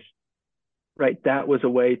missionaries, right? That was a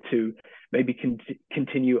way to maybe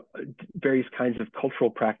continue various kinds of cultural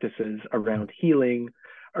practices around healing,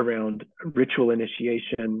 around ritual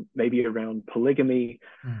initiation, maybe around polygamy,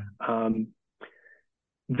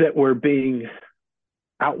 that were being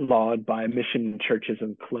outlawed by mission churches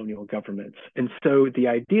and colonial governments. And so the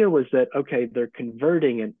idea was that, okay, they're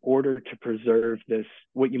converting in order to preserve this,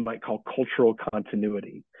 what you might call cultural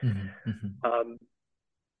continuity.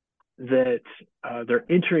 That they're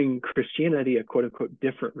entering Christianity, a quote unquote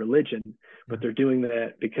different religion, but they're doing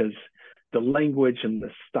that because the language and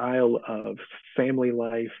the style of family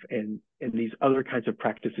life and these other kinds of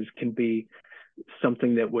practices can be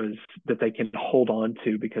something that they can hold on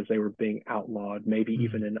to because they were being outlawed, maybe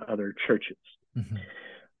even in other churches.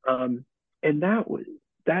 And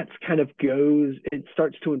that's kind of it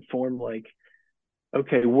starts to inform, like,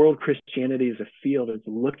 okay, world Christianity as a field is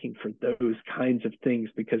looking for those kinds of things,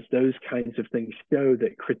 because those kinds of things show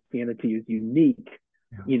that Christianity is unique,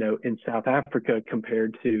 you know, in South Africa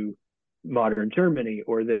compared to modern Germany,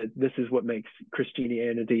 or that this is what makes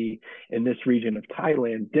Christianity in this region of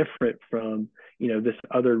Thailand different from, you know, this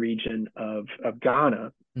other region of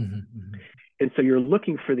Ghana. And so you're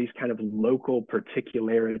looking for these kind of local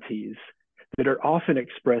particularities that are often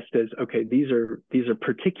expressed as, okay, these are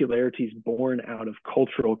particularities born out of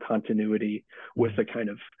cultural continuity with a kind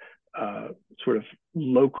of sort of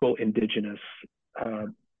local indigenous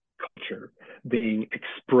culture being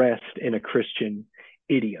expressed in a Christian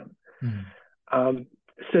idiom.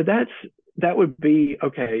 So that would be,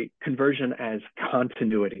 okay, conversion as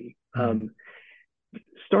continuity.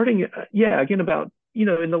 Starting, again, about, you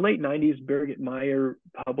know, in the late 90s, Birgit Meyer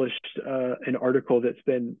published an article that's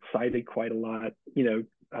been cited quite a lot. You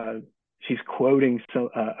know, she's quoting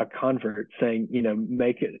a convert saying, you know,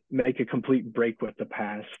 make a complete break with the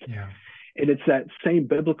past. And it's that same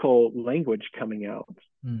biblical language coming out,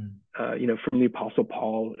 you know, from the Apostle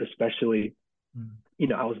Paul, especially. You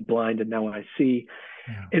know, I was blind and now I see.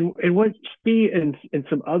 And what she and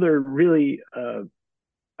some other really,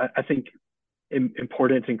 I think,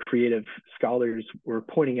 important and creative scholars were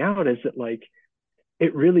pointing out is that, like,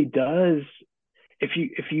 it really does,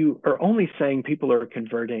 if you are only saying people are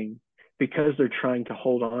converting because they're trying to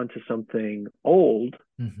hold on to something old,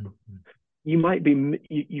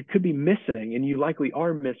 you could be missing, and you likely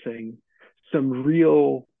are missing, some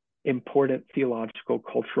real important theological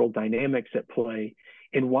cultural dynamics at play,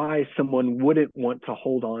 and why someone wouldn't want to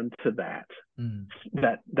hold on to that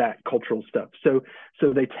cultural stuff. So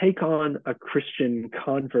they take on a Christian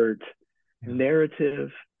convert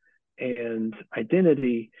narrative and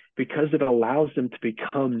identity because it allows them to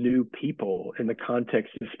become new people in the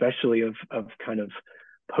context, especially of kind of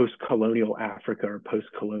post-colonial Africa or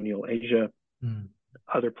post-colonial Asia,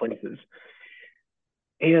 other places.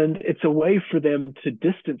 And it's a way for them to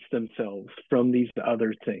distance themselves from these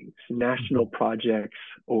other things, national projects,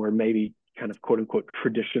 or maybe kind of quote unquote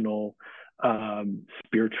traditional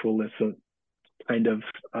spiritualist kind of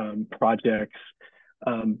projects,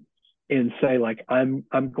 and say, like, I'm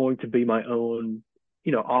going to be my own,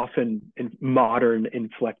 you know, often modern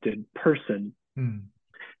inflected person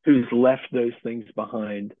who's left those things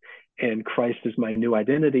behind, and Christ is my new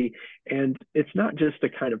identity. And it's not just a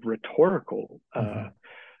kind of rhetorical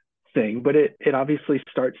thing, but it obviously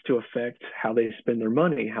starts to affect how they spend their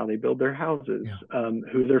money, how they build their houses,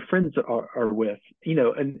 who their friends are with, you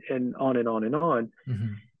know, and on and on and on.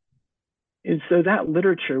 And so that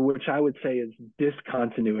literature, which I would say is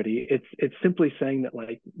discontinuity, it's simply saying that,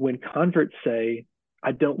 like, when converts say,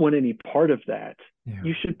 I don't want any part of that,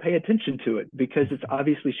 you should pay attention to it, because it's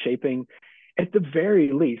obviously shaping, at the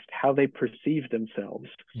very least, how they perceive themselves.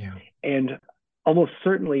 And almost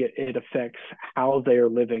certainly it affects how they're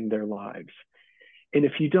living their lives. And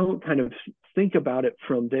if you don't kind of think about it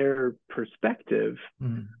from their perspective,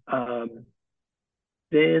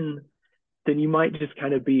 then you might just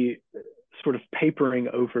kind of be sort of papering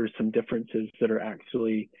over some differences that are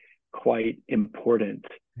actually quite important.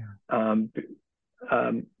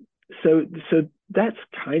 So that's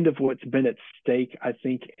kind of what's been at stake, I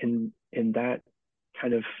think, in that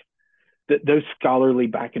kind of those scholarly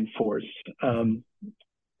back and forths,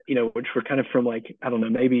 you know, which were kind of from, like, I don't know,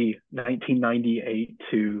 maybe 1998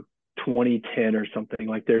 to 2010 or something.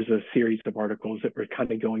 Like there's a series of articles that were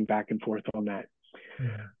kind of going back and forth on that.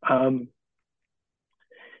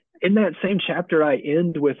 In that same chapter, I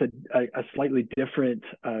end with a slightly different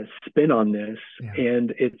spin on this,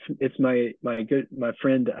 and it's my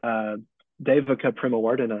friend Devika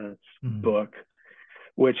Premawardana's book,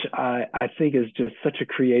 which I think is just such a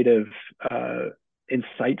creative,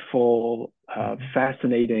 insightful,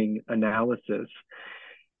 fascinating analysis.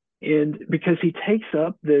 And because he takes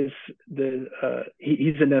up he's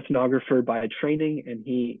an ethnographer by training, and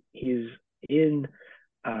he's in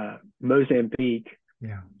Mozambique.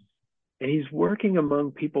 And he's working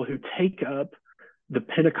among people who take up the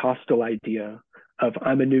Pentecostal idea of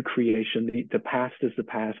I'm a new creation. The past is the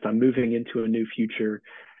past. I'm moving into a new future.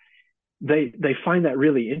 They find that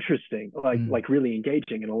really interesting, like really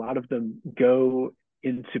engaging. And a lot of them go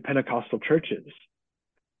into Pentecostal churches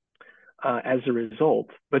as a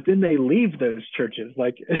result. But then they leave those churches.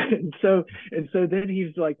 And so then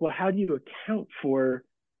he's like, well, how do you account for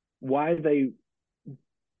why they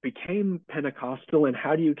became Pentecostal, and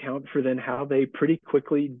how do you account for then how they pretty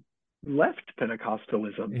quickly left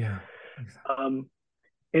Pentecostalism? Exactly.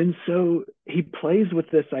 And so he plays with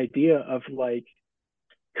this idea of like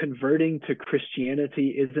converting to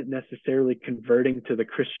Christianity isn't necessarily converting to the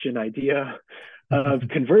Christian idea of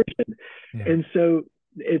conversion. And so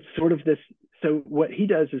it's sort of this. So what he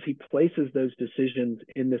does is he places those decisions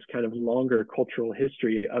in this kind of longer cultural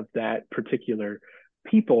history of that particular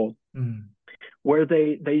people, where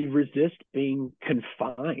they resist being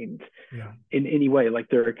confined in any way. Like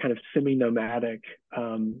they're kind of semi-nomadic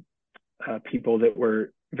people that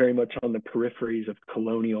were very much on the peripheries of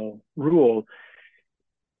colonial rule.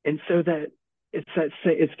 And so that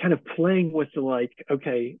it's kind of playing with the like,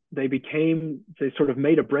 okay, they sort of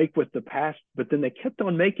made a break with the past, but then they kept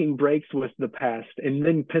on making breaks with the past. And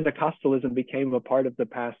then Pentecostalism became a part of the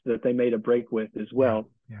past that they made a break with as well.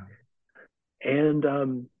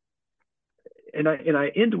 And I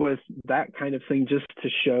end with that kind of thing just to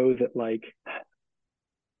show that, like,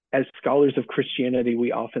 as scholars of Christianity,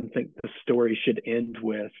 we often think the story should end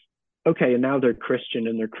with, okay, and now they're Christian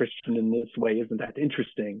and they're Christian in this way. Isn't that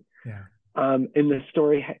interesting? And the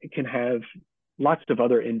story can have lots of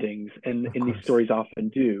other endings, and these stories often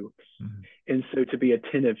do. And so to be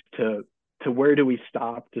attentive to where do we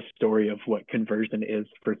stop the story of what conversion is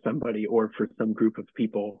for somebody or for some group of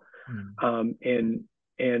people.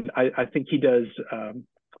 And I think he does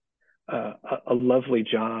a lovely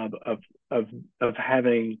job of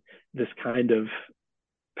having this kind of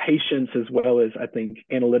patience, as well as, I think,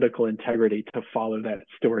 analytical integrity to follow that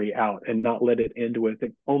story out and not let it end with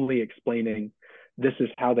it only explaining this is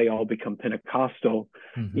how they all become Pentecostal,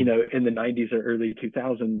 in the 90s or early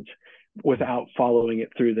 2000s, without following it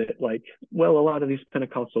through that, like, well, a lot of these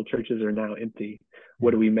Pentecostal churches are now empty.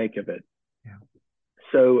 What do we make of it?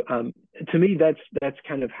 So to me, that's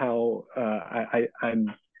kind of how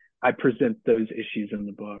I present those issues in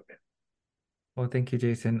the book. Well, thank you,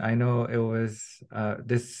 Jason. I know it was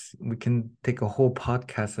we can take a whole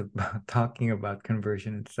podcast about talking about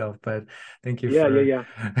conversion itself, but thank you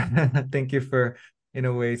thank you for, in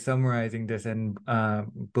a way, summarizing this and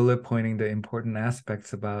bullet pointing the important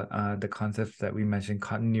aspects about the concepts that we mentioned: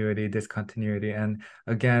 continuity, discontinuity, and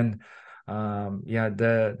again,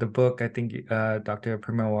 the book, I think Dr.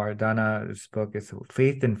 Premawardana's book is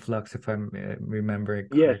Faith in Flux, if I remember it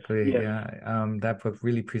correctly. That book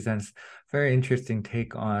really presents very interesting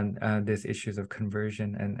take on these issues of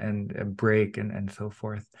conversion and break and so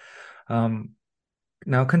forth.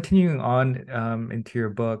 Now continuing on into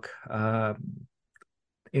your book,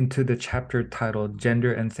 into the chapter titled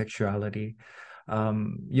Gender and Sexuality,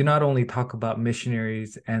 you not only talk about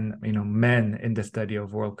missionaries and men in the study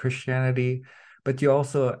of world Christianity, but you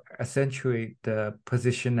also accentuate the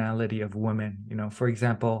positionality of women. For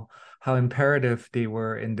example, how imperative they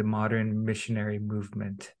were in the modern missionary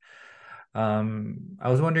movement. I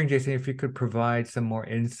was wondering, Jason, if you could provide some more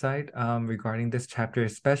insight regarding this chapter,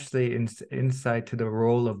 especially insight to the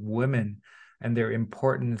role of women and their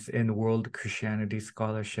importance in world Christianity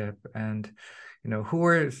scholarship. And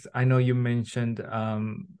I know you mentioned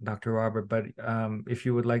Dr. Robert, but if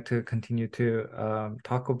you would like to continue to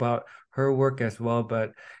talk about her work as well,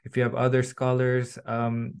 but if you have other scholars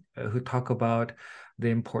who talk about the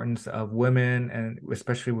importance of women, and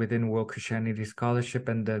especially within world Christianity scholarship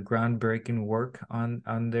and the groundbreaking work on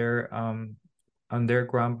their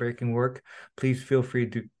groundbreaking work, please feel free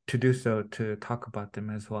to do so, to talk about them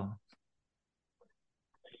as well.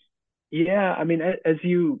 Yeah, I mean, as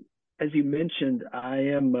you mentioned, I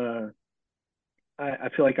am. I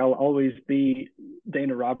feel like I'll always be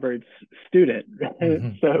Dana Roberts' student.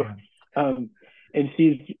 And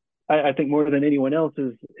she's I think more than anyone else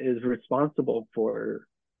is responsible for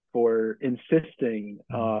insisting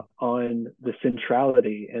on the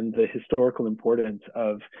centrality and the historical importance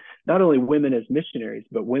of not only women as missionaries,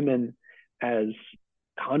 but women as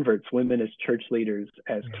converts, women as church leaders,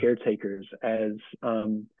 as caretakers, as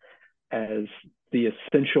the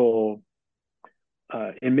essential,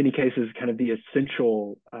 in many cases, kind of the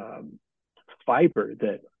essential fiber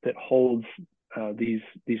that holds these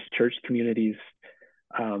church communities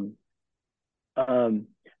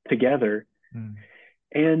together.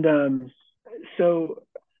 And so,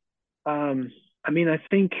 I mean, I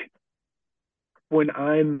think when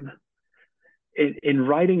I'm in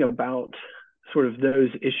writing about sort of those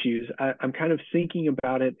issues, I'm kind of thinking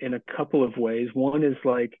about it in a couple of ways. One is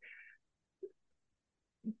like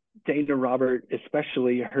Dana Robert,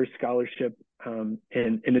 especially her scholarship, and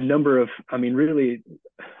a number of, I mean, really,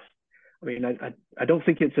 I mean, I don't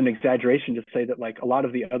think it's an exaggeration to say that like a lot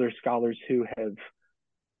of the other scholars who have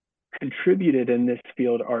contributed in this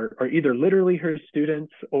field are either literally her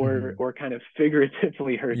students or kind of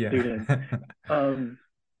figuratively her students.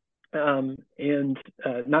 And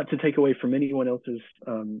not to take away from anyone else's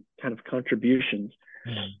kind of contributions,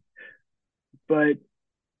 but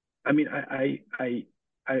I mean,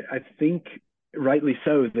 I think rightly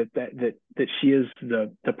so that she is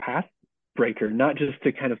the path breaker, not just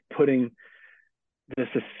to kind of putting this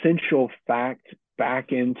essential fact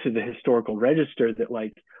back into the historical register that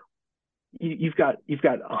like you've got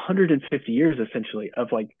 150 years essentially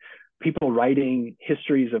of like people writing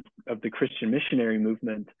histories of the Christian missionary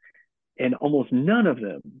movement, and almost none of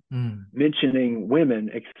them mentioning women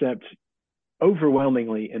except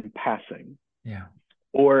overwhelmingly in passing.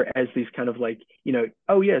 Or as these kind of like, you know,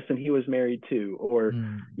 oh yes, and he was married too, or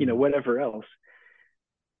you know, whatever else.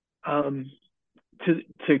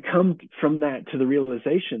 To come from that to the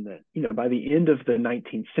realization that, you know, by the end of the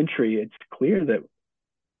 19th century, it's clear that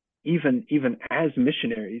even as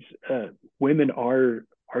missionaries, women are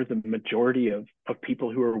the majority of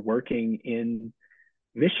people who are working in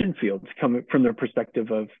mission fields, coming from the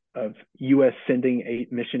perspective of U.S. sending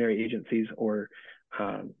missionary agencies, or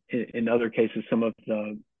in other cases, some of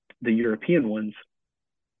the European ones.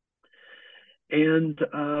 And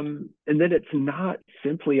then it's not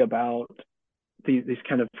simply about these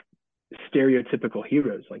kind of stereotypical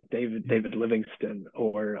heroes like David Livingstone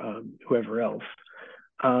or whoever else.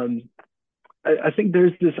 I think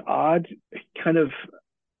there's this odd kind of,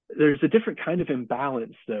 there's a different kind of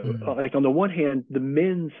imbalance though. Like on the one hand, the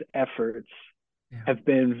men's efforts have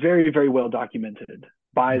been very, very well documented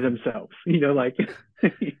by themselves, you know, like,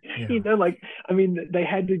 you know, like, I mean, they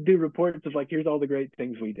had to do reports of like, here's all the great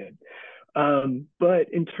things we did. But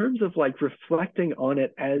in terms of like reflecting on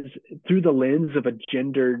it as through the lens of a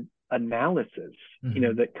gendered analysis, you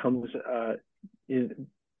know, that comes,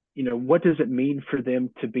 you know, what does it mean for them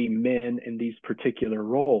to be men in these particular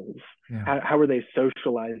roles? How are they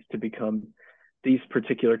socialized to become these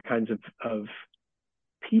particular kinds of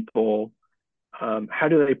people? How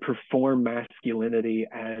do they perform masculinity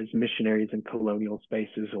as missionaries in colonial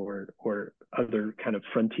spaces or other kind of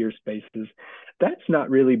frontier spaces? That's not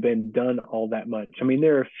really been done all that much. I mean,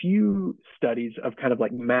 there are a few studies of kind of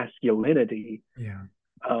like masculinity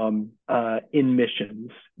in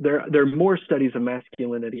missions. There are more studies of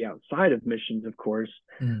masculinity outside of missions, of course,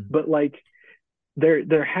 but like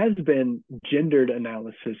there has been gendered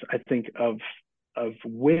analysis, I think, of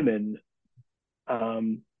women,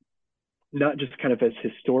 not just kind of as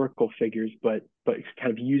historical figures, but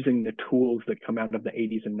kind of using the tools that come out of the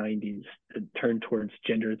 80s and 90s to turn towards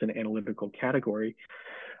gender as an analytical category,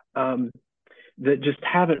 that just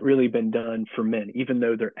haven't really been done for men, even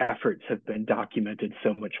though their efforts have been documented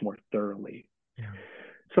so much more thoroughly.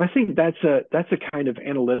 So I think that's a kind of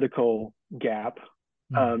analytical gap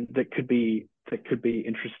that could be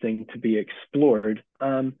interesting to be explored.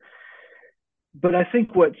 But I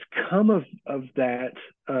think what's come of that,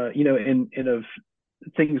 you know, and of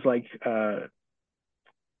things like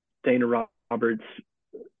Dana Roberts'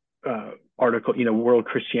 article, you know, World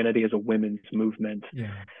Christianity as a Women's Movement,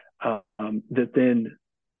 that then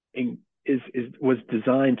was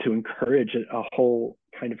designed to encourage a whole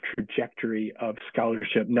kind of trajectory of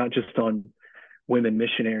scholarship, not just on women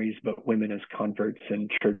missionaries, but women as converts and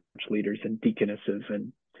church leaders and deaconesses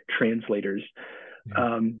and translators,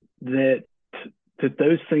 that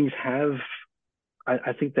those things have,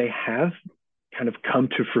 I think they have kind of come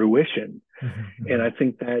to fruition. And I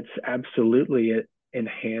think that's absolutely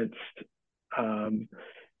enhanced,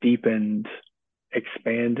 deepened,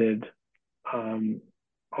 expanded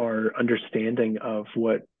our understanding of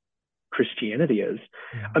what Christianity is.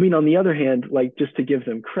 I mean, on the other hand, like just to give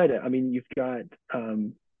them credit, I mean, you've got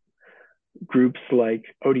groups like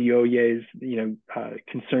Odioye's,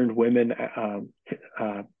 concerned women.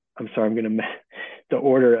 I'm sorry, I'm going to the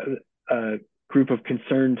order. Group of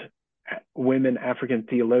concerned women African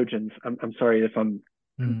theologians. I'm sorry if I'm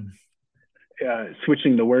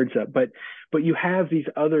switching the words up, but you have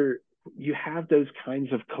those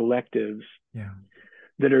kinds of collectives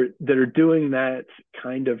that are doing that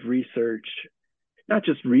kind of research, not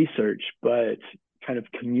just research, but kind of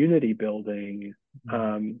community building,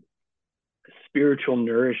 spiritual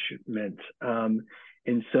nourishment,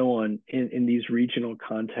 and so on in these regional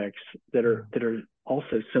contexts that are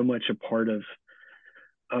also so much a part of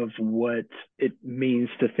what it means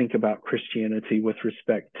to think about Christianity with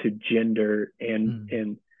respect to gender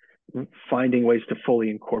and finding ways to fully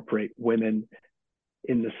incorporate women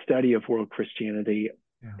in the study of world Christianity,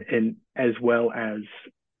 and as well as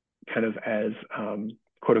kind of as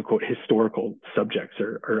quote unquote historical subjects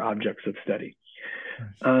or objects of study.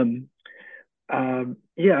 I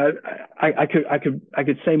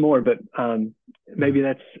could say more, but maybe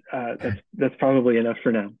that's probably enough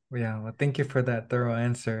for now. Yeah, well, thank you for that thorough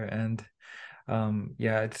answer. And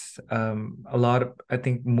it's a lot of, I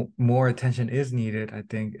think more attention is needed, I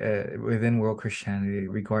think, within world Christianity in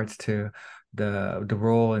regards to the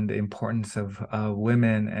role and the importance of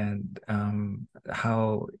women, and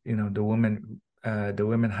how the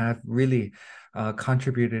women have really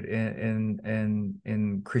contributed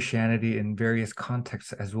in Christianity in various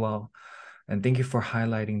contexts as well. And thank you for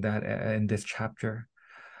highlighting that in this chapter.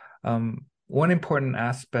 One important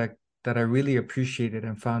aspect that I really appreciated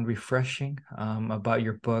and found refreshing about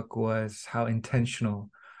your book was how intentional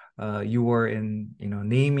you were in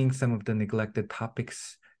naming some of the neglected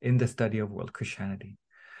topics in the study of world Christianity.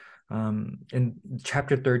 In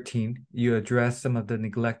chapter 13, you address some of the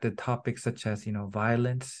neglected topics such as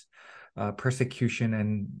violence, persecution,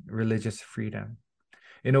 and religious freedom.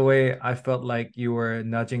 In a way, I felt like you were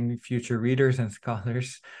nudging future readers and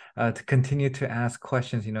scholars to continue to ask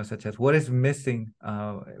questions, such as what is missing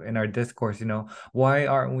in our discourse? Why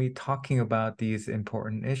aren't we talking about these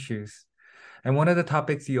important issues? And one of the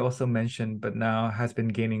topics you also mentioned, but now has been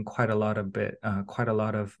gaining quite a lot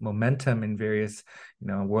of momentum in various,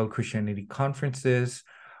 World Christianity conferences,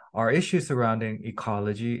 are issues surrounding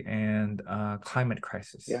ecology and climate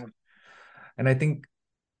crisis. Yeah. And I think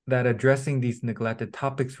that addressing these neglected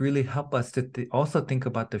topics really help us to also think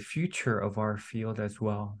about the future of our field as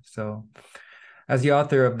well. So as the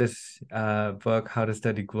author of this book, How to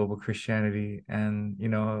Study Global Christianity, and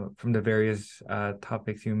from the various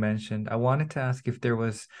topics you mentioned, I wanted to ask if there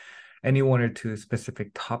was any one or two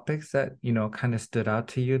specific topics that kind of stood out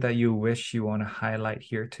to you that you wish you want to highlight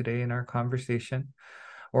here today in our conversation.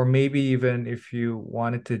 Or maybe even if you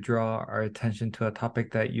wanted to draw our attention to a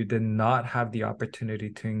topic that you did not have the opportunity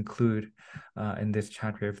to include in this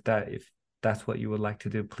chapter, if that's what you would like to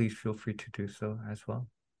do, please feel free to do so as well.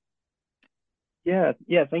 Yeah,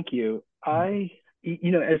 thank you.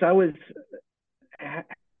 As I was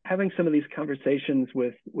having some of these conversations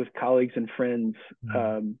with colleagues and friends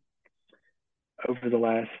over the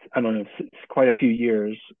last, I don't know, it's quite a few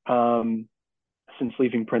years since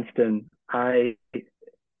leaving Princeton,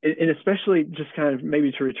 and especially just kind of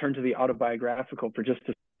maybe to return to the autobiographical for just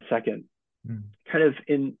a second, kind of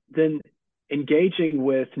then engaging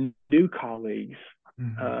with new colleagues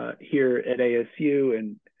here at ASU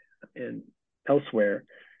and elsewhere,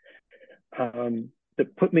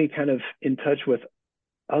 that put me kind of in touch with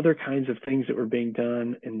other kinds of things that were being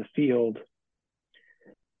done in the field.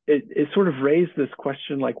 It sort of raised this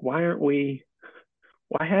question, like, why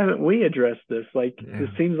haven't we addressed this? This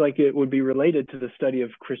seems like it would be related to the study of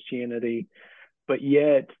Christianity, but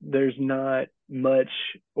yet there's not much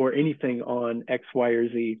or anything on X, Y, or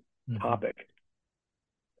Z topic.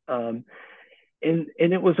 And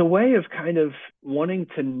it was a way of kind of wanting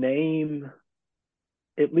to name,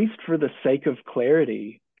 at least for the sake of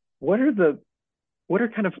clarity, what are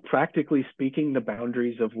kind of practically speaking the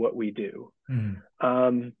boundaries of what we do.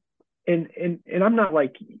 And I'm not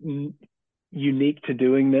like unique to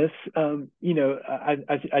doing this. I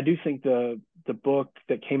do think the book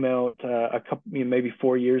that came out a couple, maybe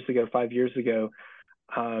 5 years ago,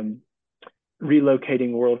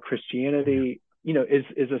 Relocating World Christianity,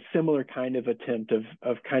 is a similar kind of attempt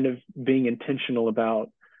of kind of being intentional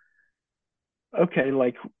about, okay,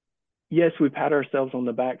 like, yes, we pat ourselves on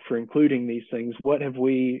the back for including these things. What have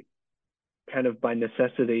we kind of by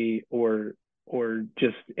necessity or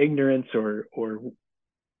just ignorance or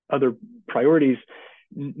other priorities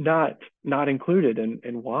not included,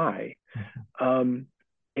 and why? And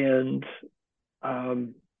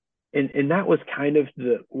that was kind of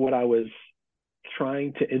what I was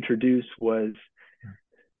trying to introduce, was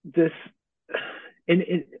this and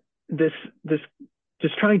this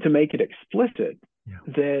just trying to make it explicit Yeah.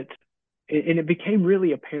 that, and it became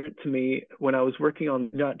really apparent to me when I was working on,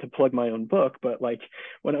 not to plug my own book, but like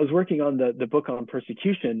when I was working on the book on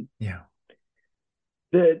persecution, Yeah.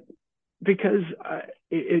 that because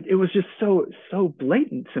it was just so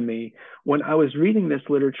blatant to me when I was reading this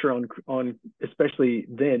literature on especially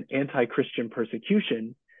then anti-Christian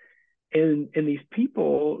persecution, and these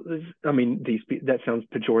people, I mean, that sounds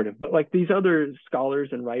pejorative, but like these other scholars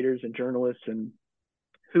and writers and journalists and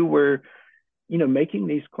who were, making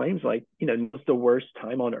these claims like, it's the worst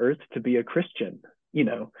time on earth to be a Christian,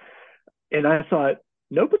 and I thought,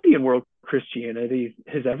 nobody in world Christianity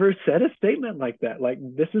has ever said a statement like that. Like,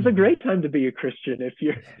 this is a great time to be a Christian. If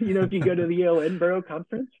you're, if you go to the Yale Edinburgh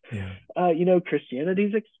conference, Yeah.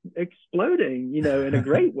 Christianity's exploding, in a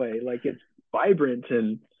great way. Like, it's vibrant,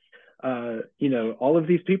 and all of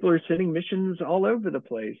these people are sending missions all over the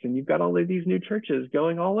place, and you've got all of these new churches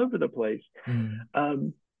going all over the place.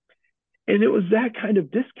 And it was that kind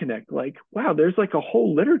of disconnect. Like, wow, there's like a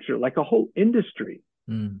whole literature, like a whole industry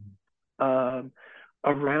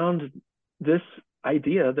around this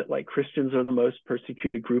idea that like Christians are the most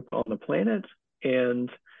persecuted group on the planet, and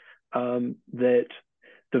that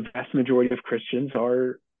the vast majority of Christians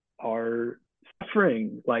are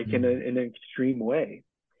suffering like in an extreme way.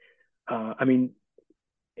 I mean,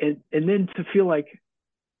 and then to feel like,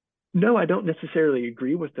 no, I don't necessarily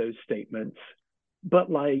agree with those statements, but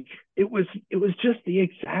like it was just the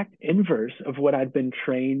exact inverse of what I'd been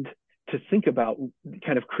trained to think about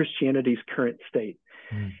kind of Christianity's current state.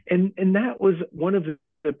 And that was one of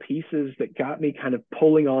the pieces that got me kind of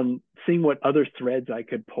pulling on, seeing what other threads I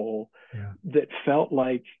could pull that felt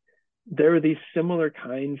like there were these similar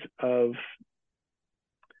kinds of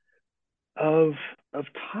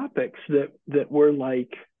topics that were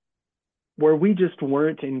like, where we just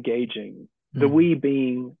weren't engaging, the we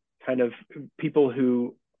being kind of people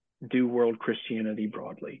who do world Christianity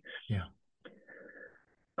broadly.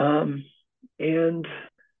 And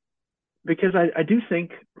because I do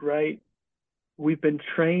think, right, we've been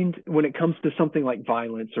trained when it comes to something like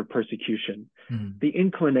violence or persecution, the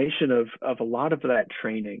inclination of a lot of that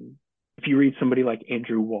training, if you read somebody like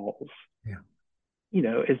Andrew Walls,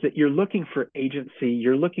 is that you're looking for agency,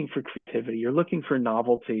 you're looking for creativity, you're looking for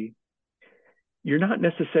novelty. You're not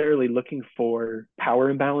necessarily looking for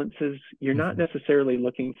power imbalances. You're not necessarily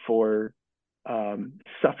looking for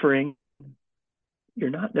suffering. You're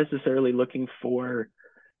not necessarily looking for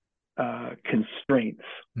constraints,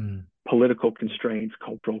 political constraints,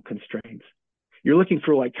 cultural constraints. You're looking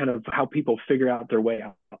for like kind of how people figure out their way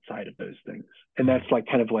outside of those things. And that's like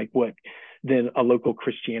kind of like what then a local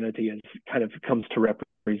Christianity is kind of comes to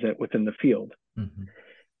represent within the field.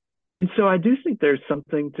 And so I do think there's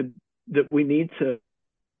something that we need to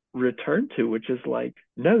return to, which is like,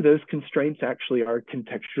 no, those constraints actually are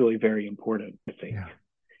contextually very important, I think.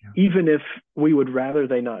 Even if we would rather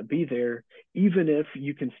they not be there, even if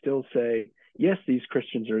you can still say, yes, these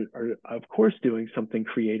Christians are of course doing something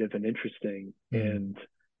creative and interesting and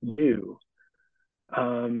new.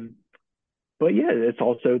 But yeah, it's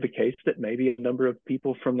also the case that maybe a number of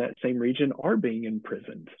people from that same region are being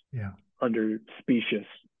imprisoned under specious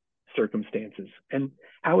circumstances. And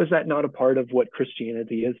how is that not a part of what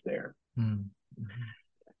Christianity is there?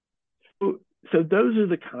 So those are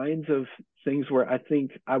the kinds of things where I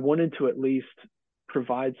think I wanted to at least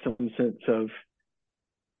provide some sense of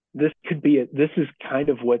this is kind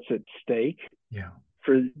of what's at stake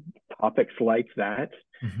for topics like that.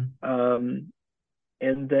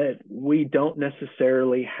 And that we don't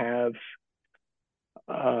necessarily have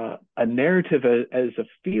a narrative as a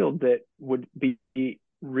field that would be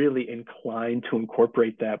really inclined to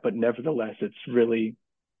incorporate that, but nevertheless, it's really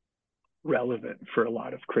relevant for a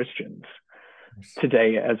lot of Christians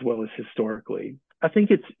today as well as historically. I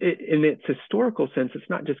think in its historical sense, it's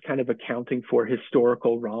not just kind of accounting for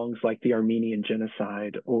historical wrongs like the Armenian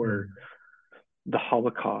genocide or the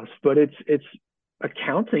Holocaust, but it's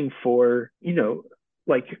accounting for,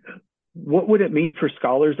 like, what would it mean for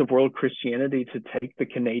scholars of world Christianity to take the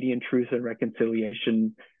Canadian Truth and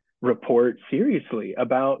Reconciliation report seriously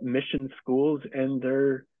about mission schools and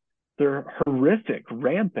their horrific,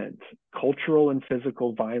 rampant cultural and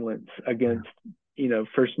physical violence against,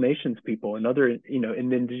 First Nations people and other,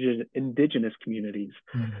 indigenous communities.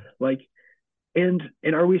 Like, and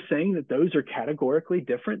are we saying that those are categorically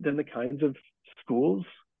different than the kinds of schools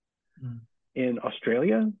in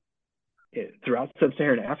Australia, throughout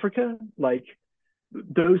sub-Saharan Africa? Like,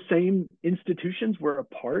 those same institutions were a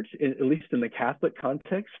part, at least in the Catholic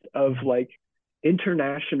context, of like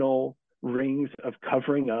international rings of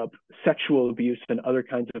covering up sexual abuse and other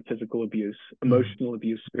kinds of physical abuse, emotional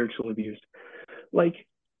abuse, spiritual abuse. Like,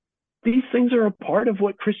 these things are a part of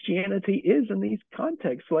what Christianity is in these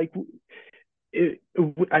contexts. Like,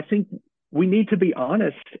 I think we need to be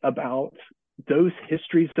honest about those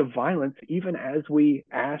histories of violence, even as we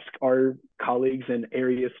ask our colleagues in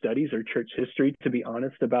area studies or church history to be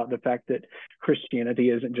honest about the fact that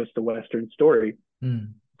Christianity isn't just a Western story.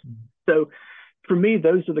 So for me,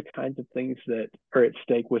 those are the kinds of things that are at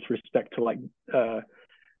stake with respect to like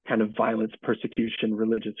kind of violence, persecution,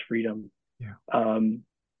 religious freedom.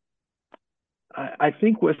 I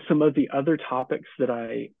think with some of the other topics that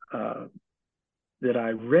I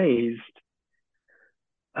raised,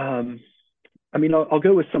 I mean, I'll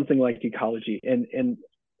go with something like ecology, and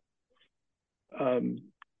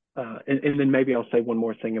then maybe I'll say one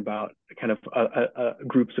more thing about kind of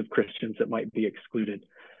groups of Christians that might be excluded.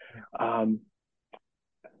 I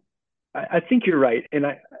think you're right, and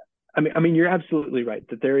I mean, you're absolutely right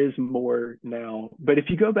that there is more now. But if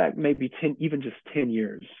you go back maybe 10, even just 10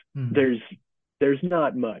 years, there's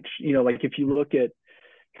not much. You know, like if you look at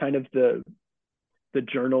kind of the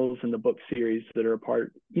journals and the book series that are a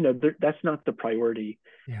part, you know, that's not the priority,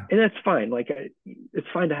 and that's fine. Like, it's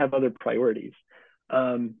fine to have other priorities,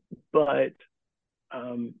 but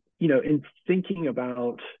you know, in thinking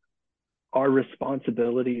about our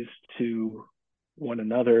responsibilities to one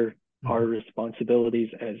another, our responsibilities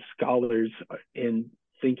as scholars, in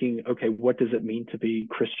thinking, okay, what does it mean to be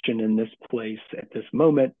Christian in this place at this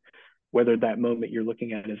moment, whether that moment you're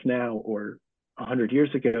looking at is now or 100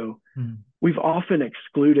 years ago. We've often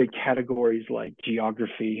excluded categories like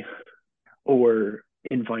geography or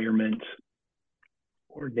environment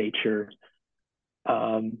or nature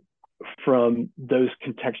from those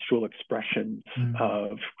contextual expressions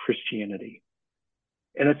of Christianity.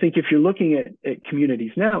 And I think if you're looking at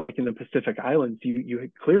communities now, like in the Pacific Islands,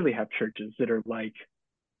 you clearly have churches that are like,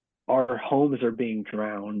 our homes are being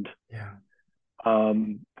drowned.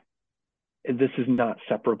 And this is not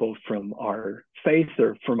separable from our faith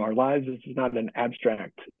or from our lives. This is not an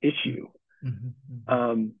abstract issue.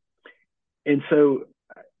 And so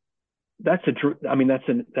that's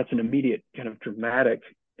an immediate kind of dramatic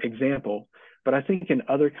example. But I think in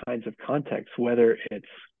other kinds of contexts, whether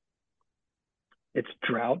it's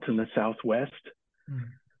drought in the Southwest,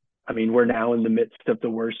 I mean, we're now in the midst of the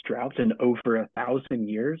worst drought in over 1,000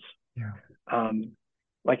 years.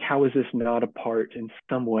 Like, how is this not a part in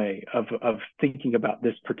some way of thinking about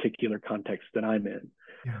this particular context that I'm in?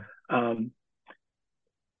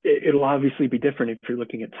 It'll obviously be different if you're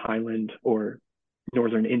looking at Thailand or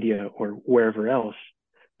Northern India or wherever else,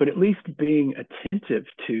 but at least being attentive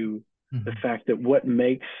to the fact that what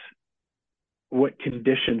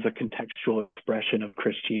conditions a contextual expression of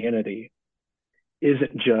Christianity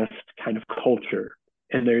isn't just kind of culture.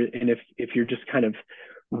 And if you're just kind of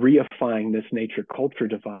reifying this nature culture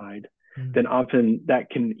divide, then often that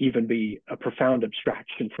can even be a profound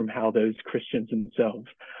abstraction from how those Christians themselves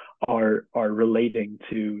are relating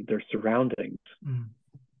to their surroundings.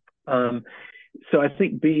 So I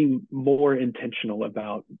think being more intentional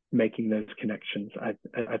about making those connections, I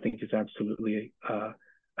think, is absolutely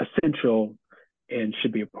essential and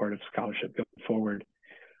should be a part of scholarship going forward.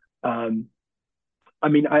 I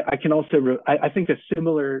mean, I can also, I think a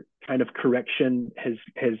similar kind of correction has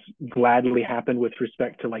gladly happened with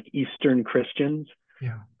respect to like Eastern Christians.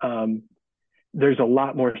 There's a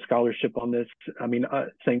lot more scholarship on this. I mean,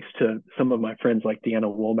 thanks to some of my friends like Deanna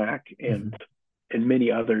Womack and many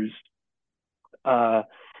others,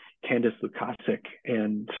 Candace Lukasik,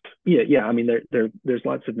 and I mean, there's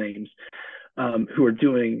lots of names who are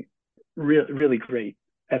doing really great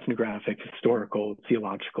ethnographic, historical,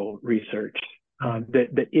 theological research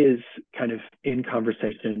that is kind of in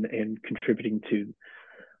conversation and contributing to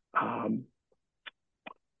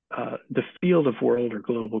the field of world or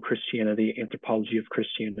global Christianity, anthropology of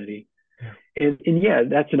Christianity. And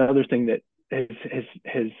that's another thing that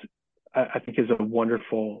has I think is a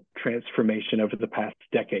wonderful transformation over the past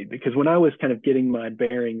decade, because when I was kind of getting my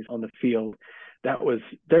bearings on the field,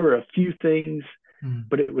 there were a few things,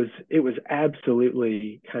 but it was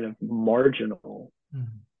absolutely kind of marginal.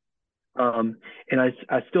 And I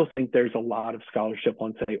still think there's a lot of scholarship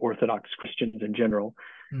on, say, Orthodox Christians in general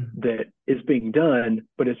that is being done,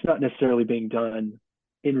 but it's not necessarily being done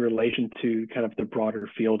in relation to kind of the broader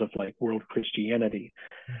field of like world Christianity.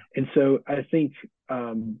 And so I think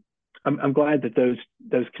I'm glad that those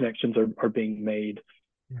connections are being made,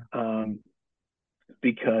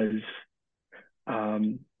 because I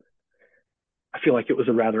feel like it was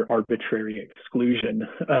a rather arbitrary exclusion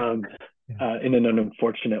and an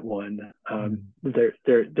unfortunate one. There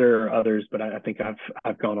are others, but I think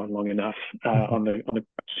I've gone on long enough on the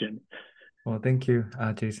question. Well, thank you,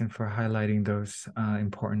 Jason, for highlighting those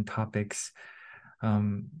important topics.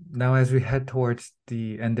 Now, as we head towards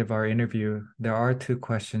the end of our interview, there are two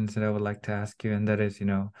questions that I would like to ask you, and that is,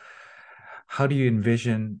 how do you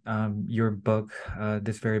envision your book,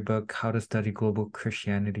 this very book, How to Study Global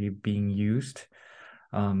Christianity, being used?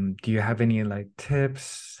 Do you have any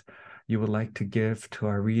tips you would like to give to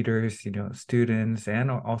our readers, students,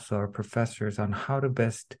 and also our professors on how to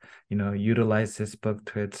best, utilize this book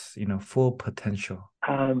to its, full potential?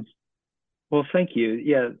 Well, thank you.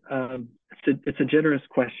 Yeah, it's a generous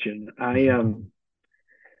question.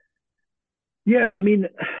 Yeah, I mean,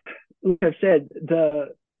 like I said,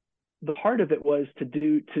 the heart of it was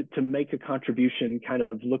to make a contribution, kind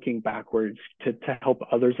of looking backwards to help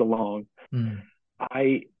others along.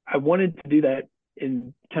 I wanted to do that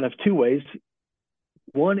in kind of two ways.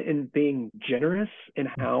 One, in being generous in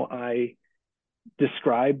how I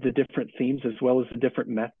describe the different themes as well as the different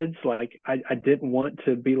methods. Like I didn't want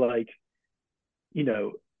to be like,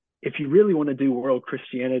 if you really want to do world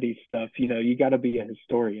Christianity stuff, you got to be a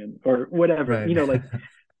historian or whatever. Right.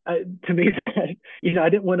 To me, I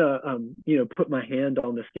didn't want to, put my hand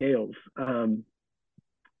on the scales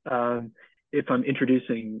if I'm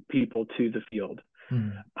introducing people to the field.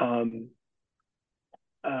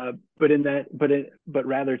 But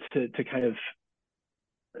rather to kind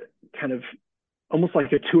of almost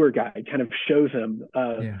like a tour guide, kind of show them,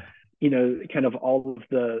 kind of all of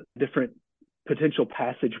the different potential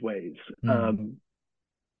passageways, and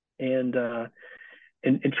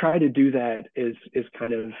try to do that is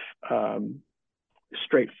kind of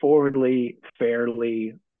straightforwardly,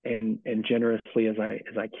 fairly, and generously as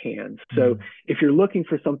I can. So if you're looking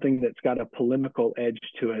for something that's got a polemical edge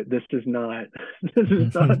to it, this is not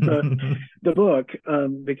the book,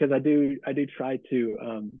 because I do try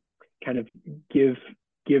to kind of give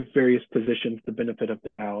various positions the benefit of the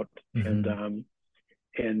doubt, and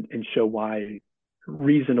show why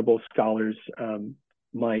reasonable scholars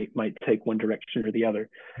might take one direction or the other.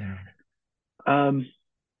 I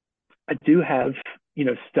do have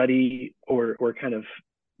study or kind of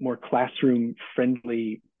more classroom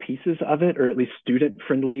friendly pieces of it, or at least student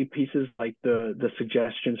friendly pieces, like the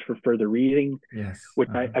suggestions for further reading, which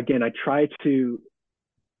I try to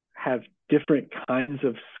have different kinds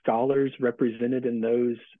of scholars represented in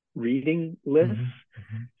those reading lists.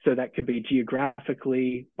 So that could be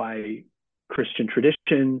geographically, by Christian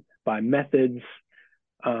tradition, by methods,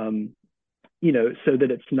 so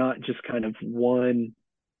that it's not just kind of one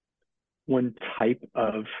type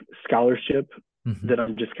of scholarship that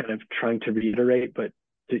I'm just kind of trying to reiterate, but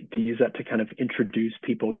to use that to kind of introduce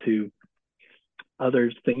people to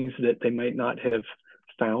others, things that they might not have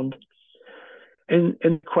found. And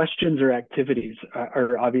questions or activities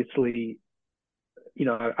are obviously,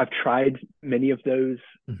 I've tried many of those,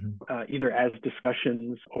 either as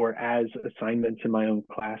discussions or as assignments in my own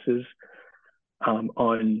classes,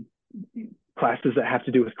 on classes that have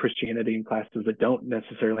to do with Christianity and classes that don't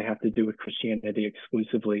necessarily have to do with Christianity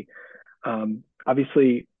exclusively.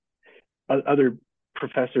 Obviously, other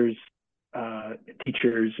professors,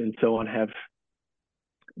 teachers, and so on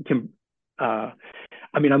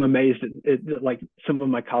I'm amazed at like some of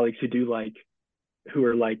my colleagues who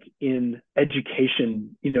are in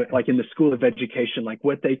education, like in the School of Education, like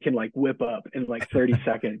what they can whip up in 30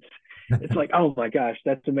 seconds. It's like, oh my gosh,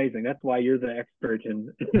 that's amazing. That's why you're the expert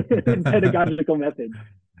in pedagogical methods.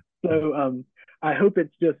 So I hope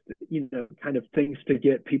it's just, kind of things to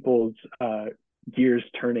get people's gears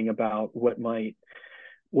turning about what might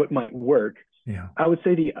work. I would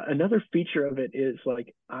say another feature of it is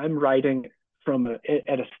I'm writing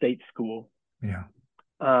at a state school.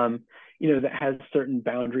 That has certain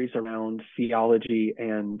boundaries around theology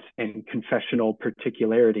and confessional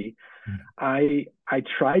particularity. I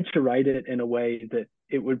tried to write it in a way that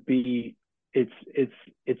it would be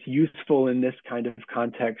it's useful in this kind of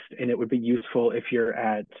context, and it would be useful if you're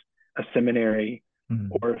at a seminary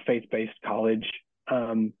or a faith-based college.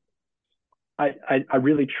 I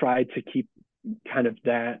really tried to keep kind of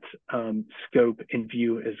that scope in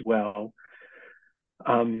view as well.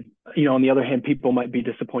 On the other hand, people might be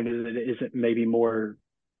disappointed that it isn't maybe more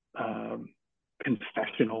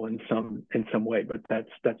confessional in some way, but that's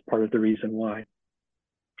part of the reason why.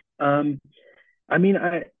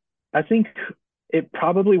 I think it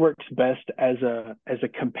probably works best as a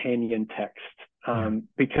companion text,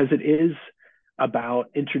 because it is about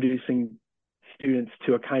introducing students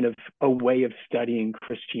to a kind of a way of studying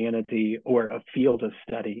Christianity or a field of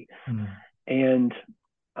study. And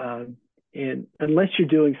and unless you're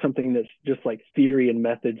doing something that's just like theory and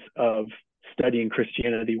methods of studying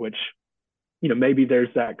Christianity, which, maybe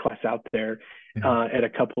there's that class out there at a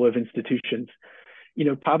couple of institutions,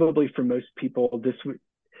 probably for most people, this would,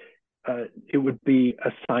 it would be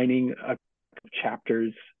assigning a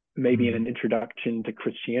chapters, maybe in an introduction to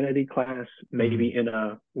Christianity class, maybe in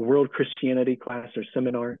a world Christianity class or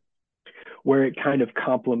seminar, where it kind of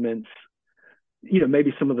complements,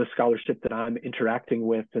 maybe some of the scholarship that I'm interacting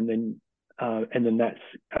with, and then that's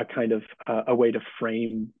a kind of a way to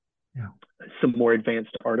frame some more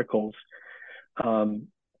advanced articles.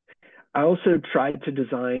 I also tried to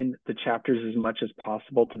design the chapters as much as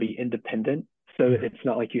possible to be independent, so it's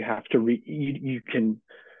not like you have to you can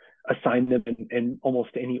assign them in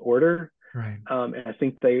almost any order. Right. And I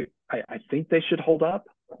think they should hold up.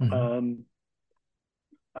 You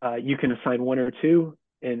can assign one or two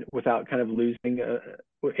and without kind of losing,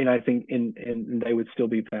 and I think and they would still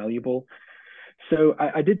be valuable. So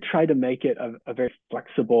I did try to make it a very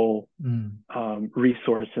flexible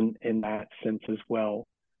resource in that sense as well.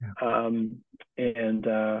 And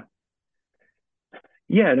of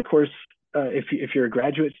course, if you're a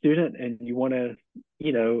graduate student and you want to,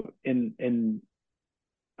 in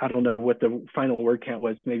I don't know what the final word count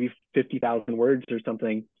was, maybe 50,000 words or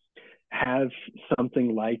something, have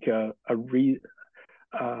something like a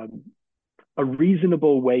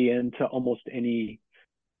reasonable way into almost any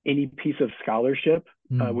piece of scholarship,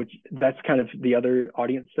 which that's kind of the other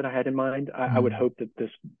audience that I had in mind. I would hope that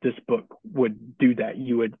this book would do that.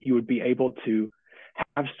 You would be able to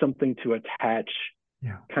have something to attach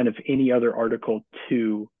kind of any other article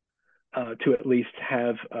to at least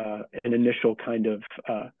have an initial kind of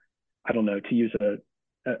I don't know, to use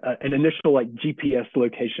an initial like GPS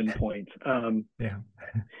location point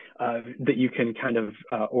that you can kind of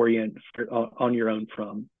orient on your own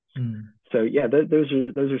from. So those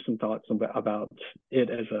are some thoughts about it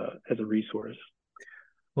as a resource.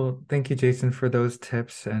 Well, thank you, Jason, for those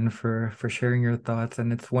tips and for sharing your thoughts.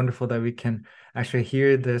 And it's wonderful that we can actually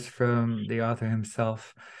hear this from the author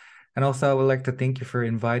himself. And also, I would like to thank you for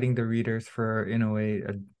inviting the readers for, in a way,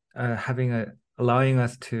 allowing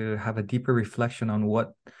us to have a deeper reflection on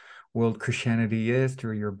what world Christianity is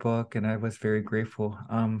through your book. And I was very grateful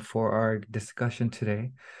for our discussion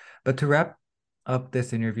today. But to wrap up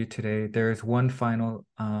this interview today, there is one final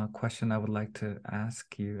question I would like to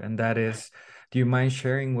ask you, and that is, do you mind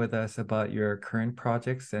sharing with us about your current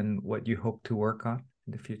projects and what you hope to work on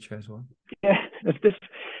in the future as well? Yeah,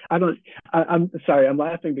 I'm sorry, I'm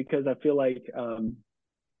laughing because I feel like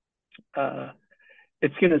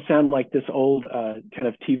it's going to sound like this old kind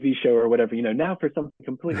of TV show or whatever, now for something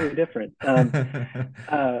completely different.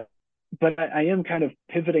 But I am kind of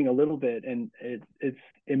pivoting a little bit, and it's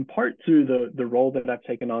in part through the role that I've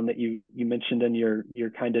taken on that you mentioned in your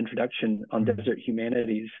kind introduction on Desert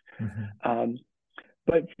Humanities.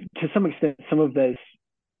 But to some extent, some of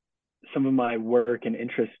my work and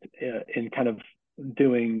interest in kind of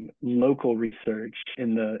doing local research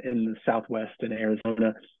in the Southwest in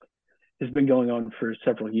Arizona has been going on for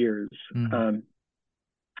several years.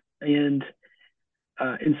 And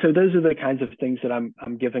so those are the kinds of things that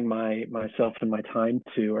I'm giving myself and my time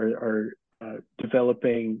to, are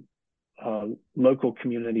developing local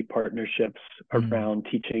community partnerships around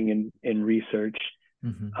teaching and research,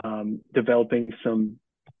 developing some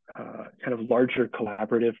kind of larger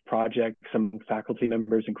collaborative projects, some faculty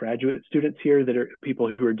members and graduate students here that are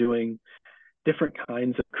people who are doing different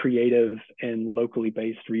kinds of creative and locally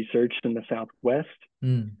based research in the Southwest.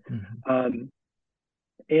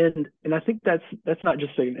 And I think that's not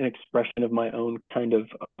just an expression of my own kind of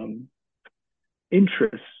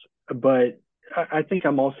interests, but I think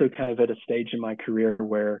I'm also kind of at a stage in my career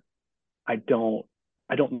where I don't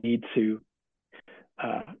need to.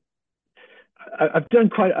 I've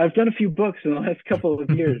done a few books in the last couple of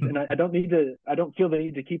years, and I don't feel the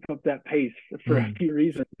need to keep up that pace for a few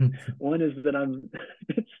reasons. One is that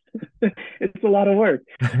it's a lot of work,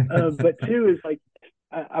 but two is like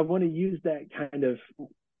I want to use that kind of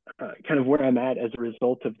where I'm at as a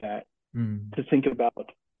result of that to think about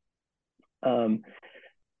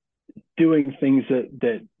doing things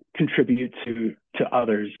that contribute to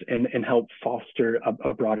others and help foster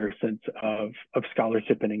a broader sense of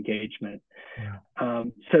scholarship and engagement.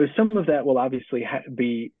 So some of that will obviously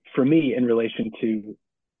be for me in relation to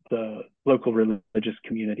the local religious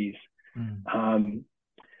communities.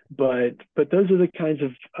 But those are the kinds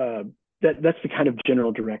of that's the kind of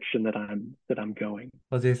general direction that I'm going.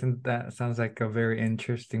 Well, Jason, that sounds like a very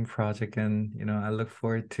interesting project, and I look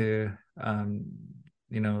forward to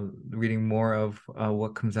reading more of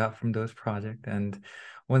what comes out from those projects. And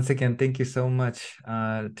Once again, thank you so much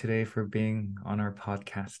today for being on our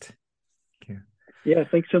podcast. Thank you. Yeah,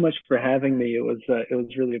 thanks so much for having me. It was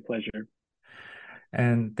really a pleasure.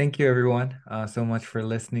 And thank you, everyone, so much for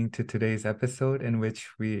listening to today's episode, in which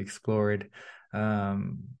we explored the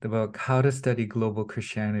book How to Study Global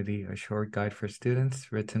Christianity, a short guide for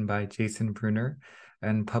students, written by Jason Bruner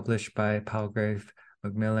and published by Palgrave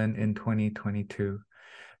Macmillan in 2022.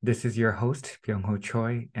 This is your host, Byung-Ho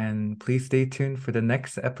Choi, and please stay tuned for the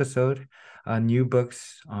next episode on New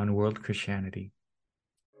Books on World Christianity.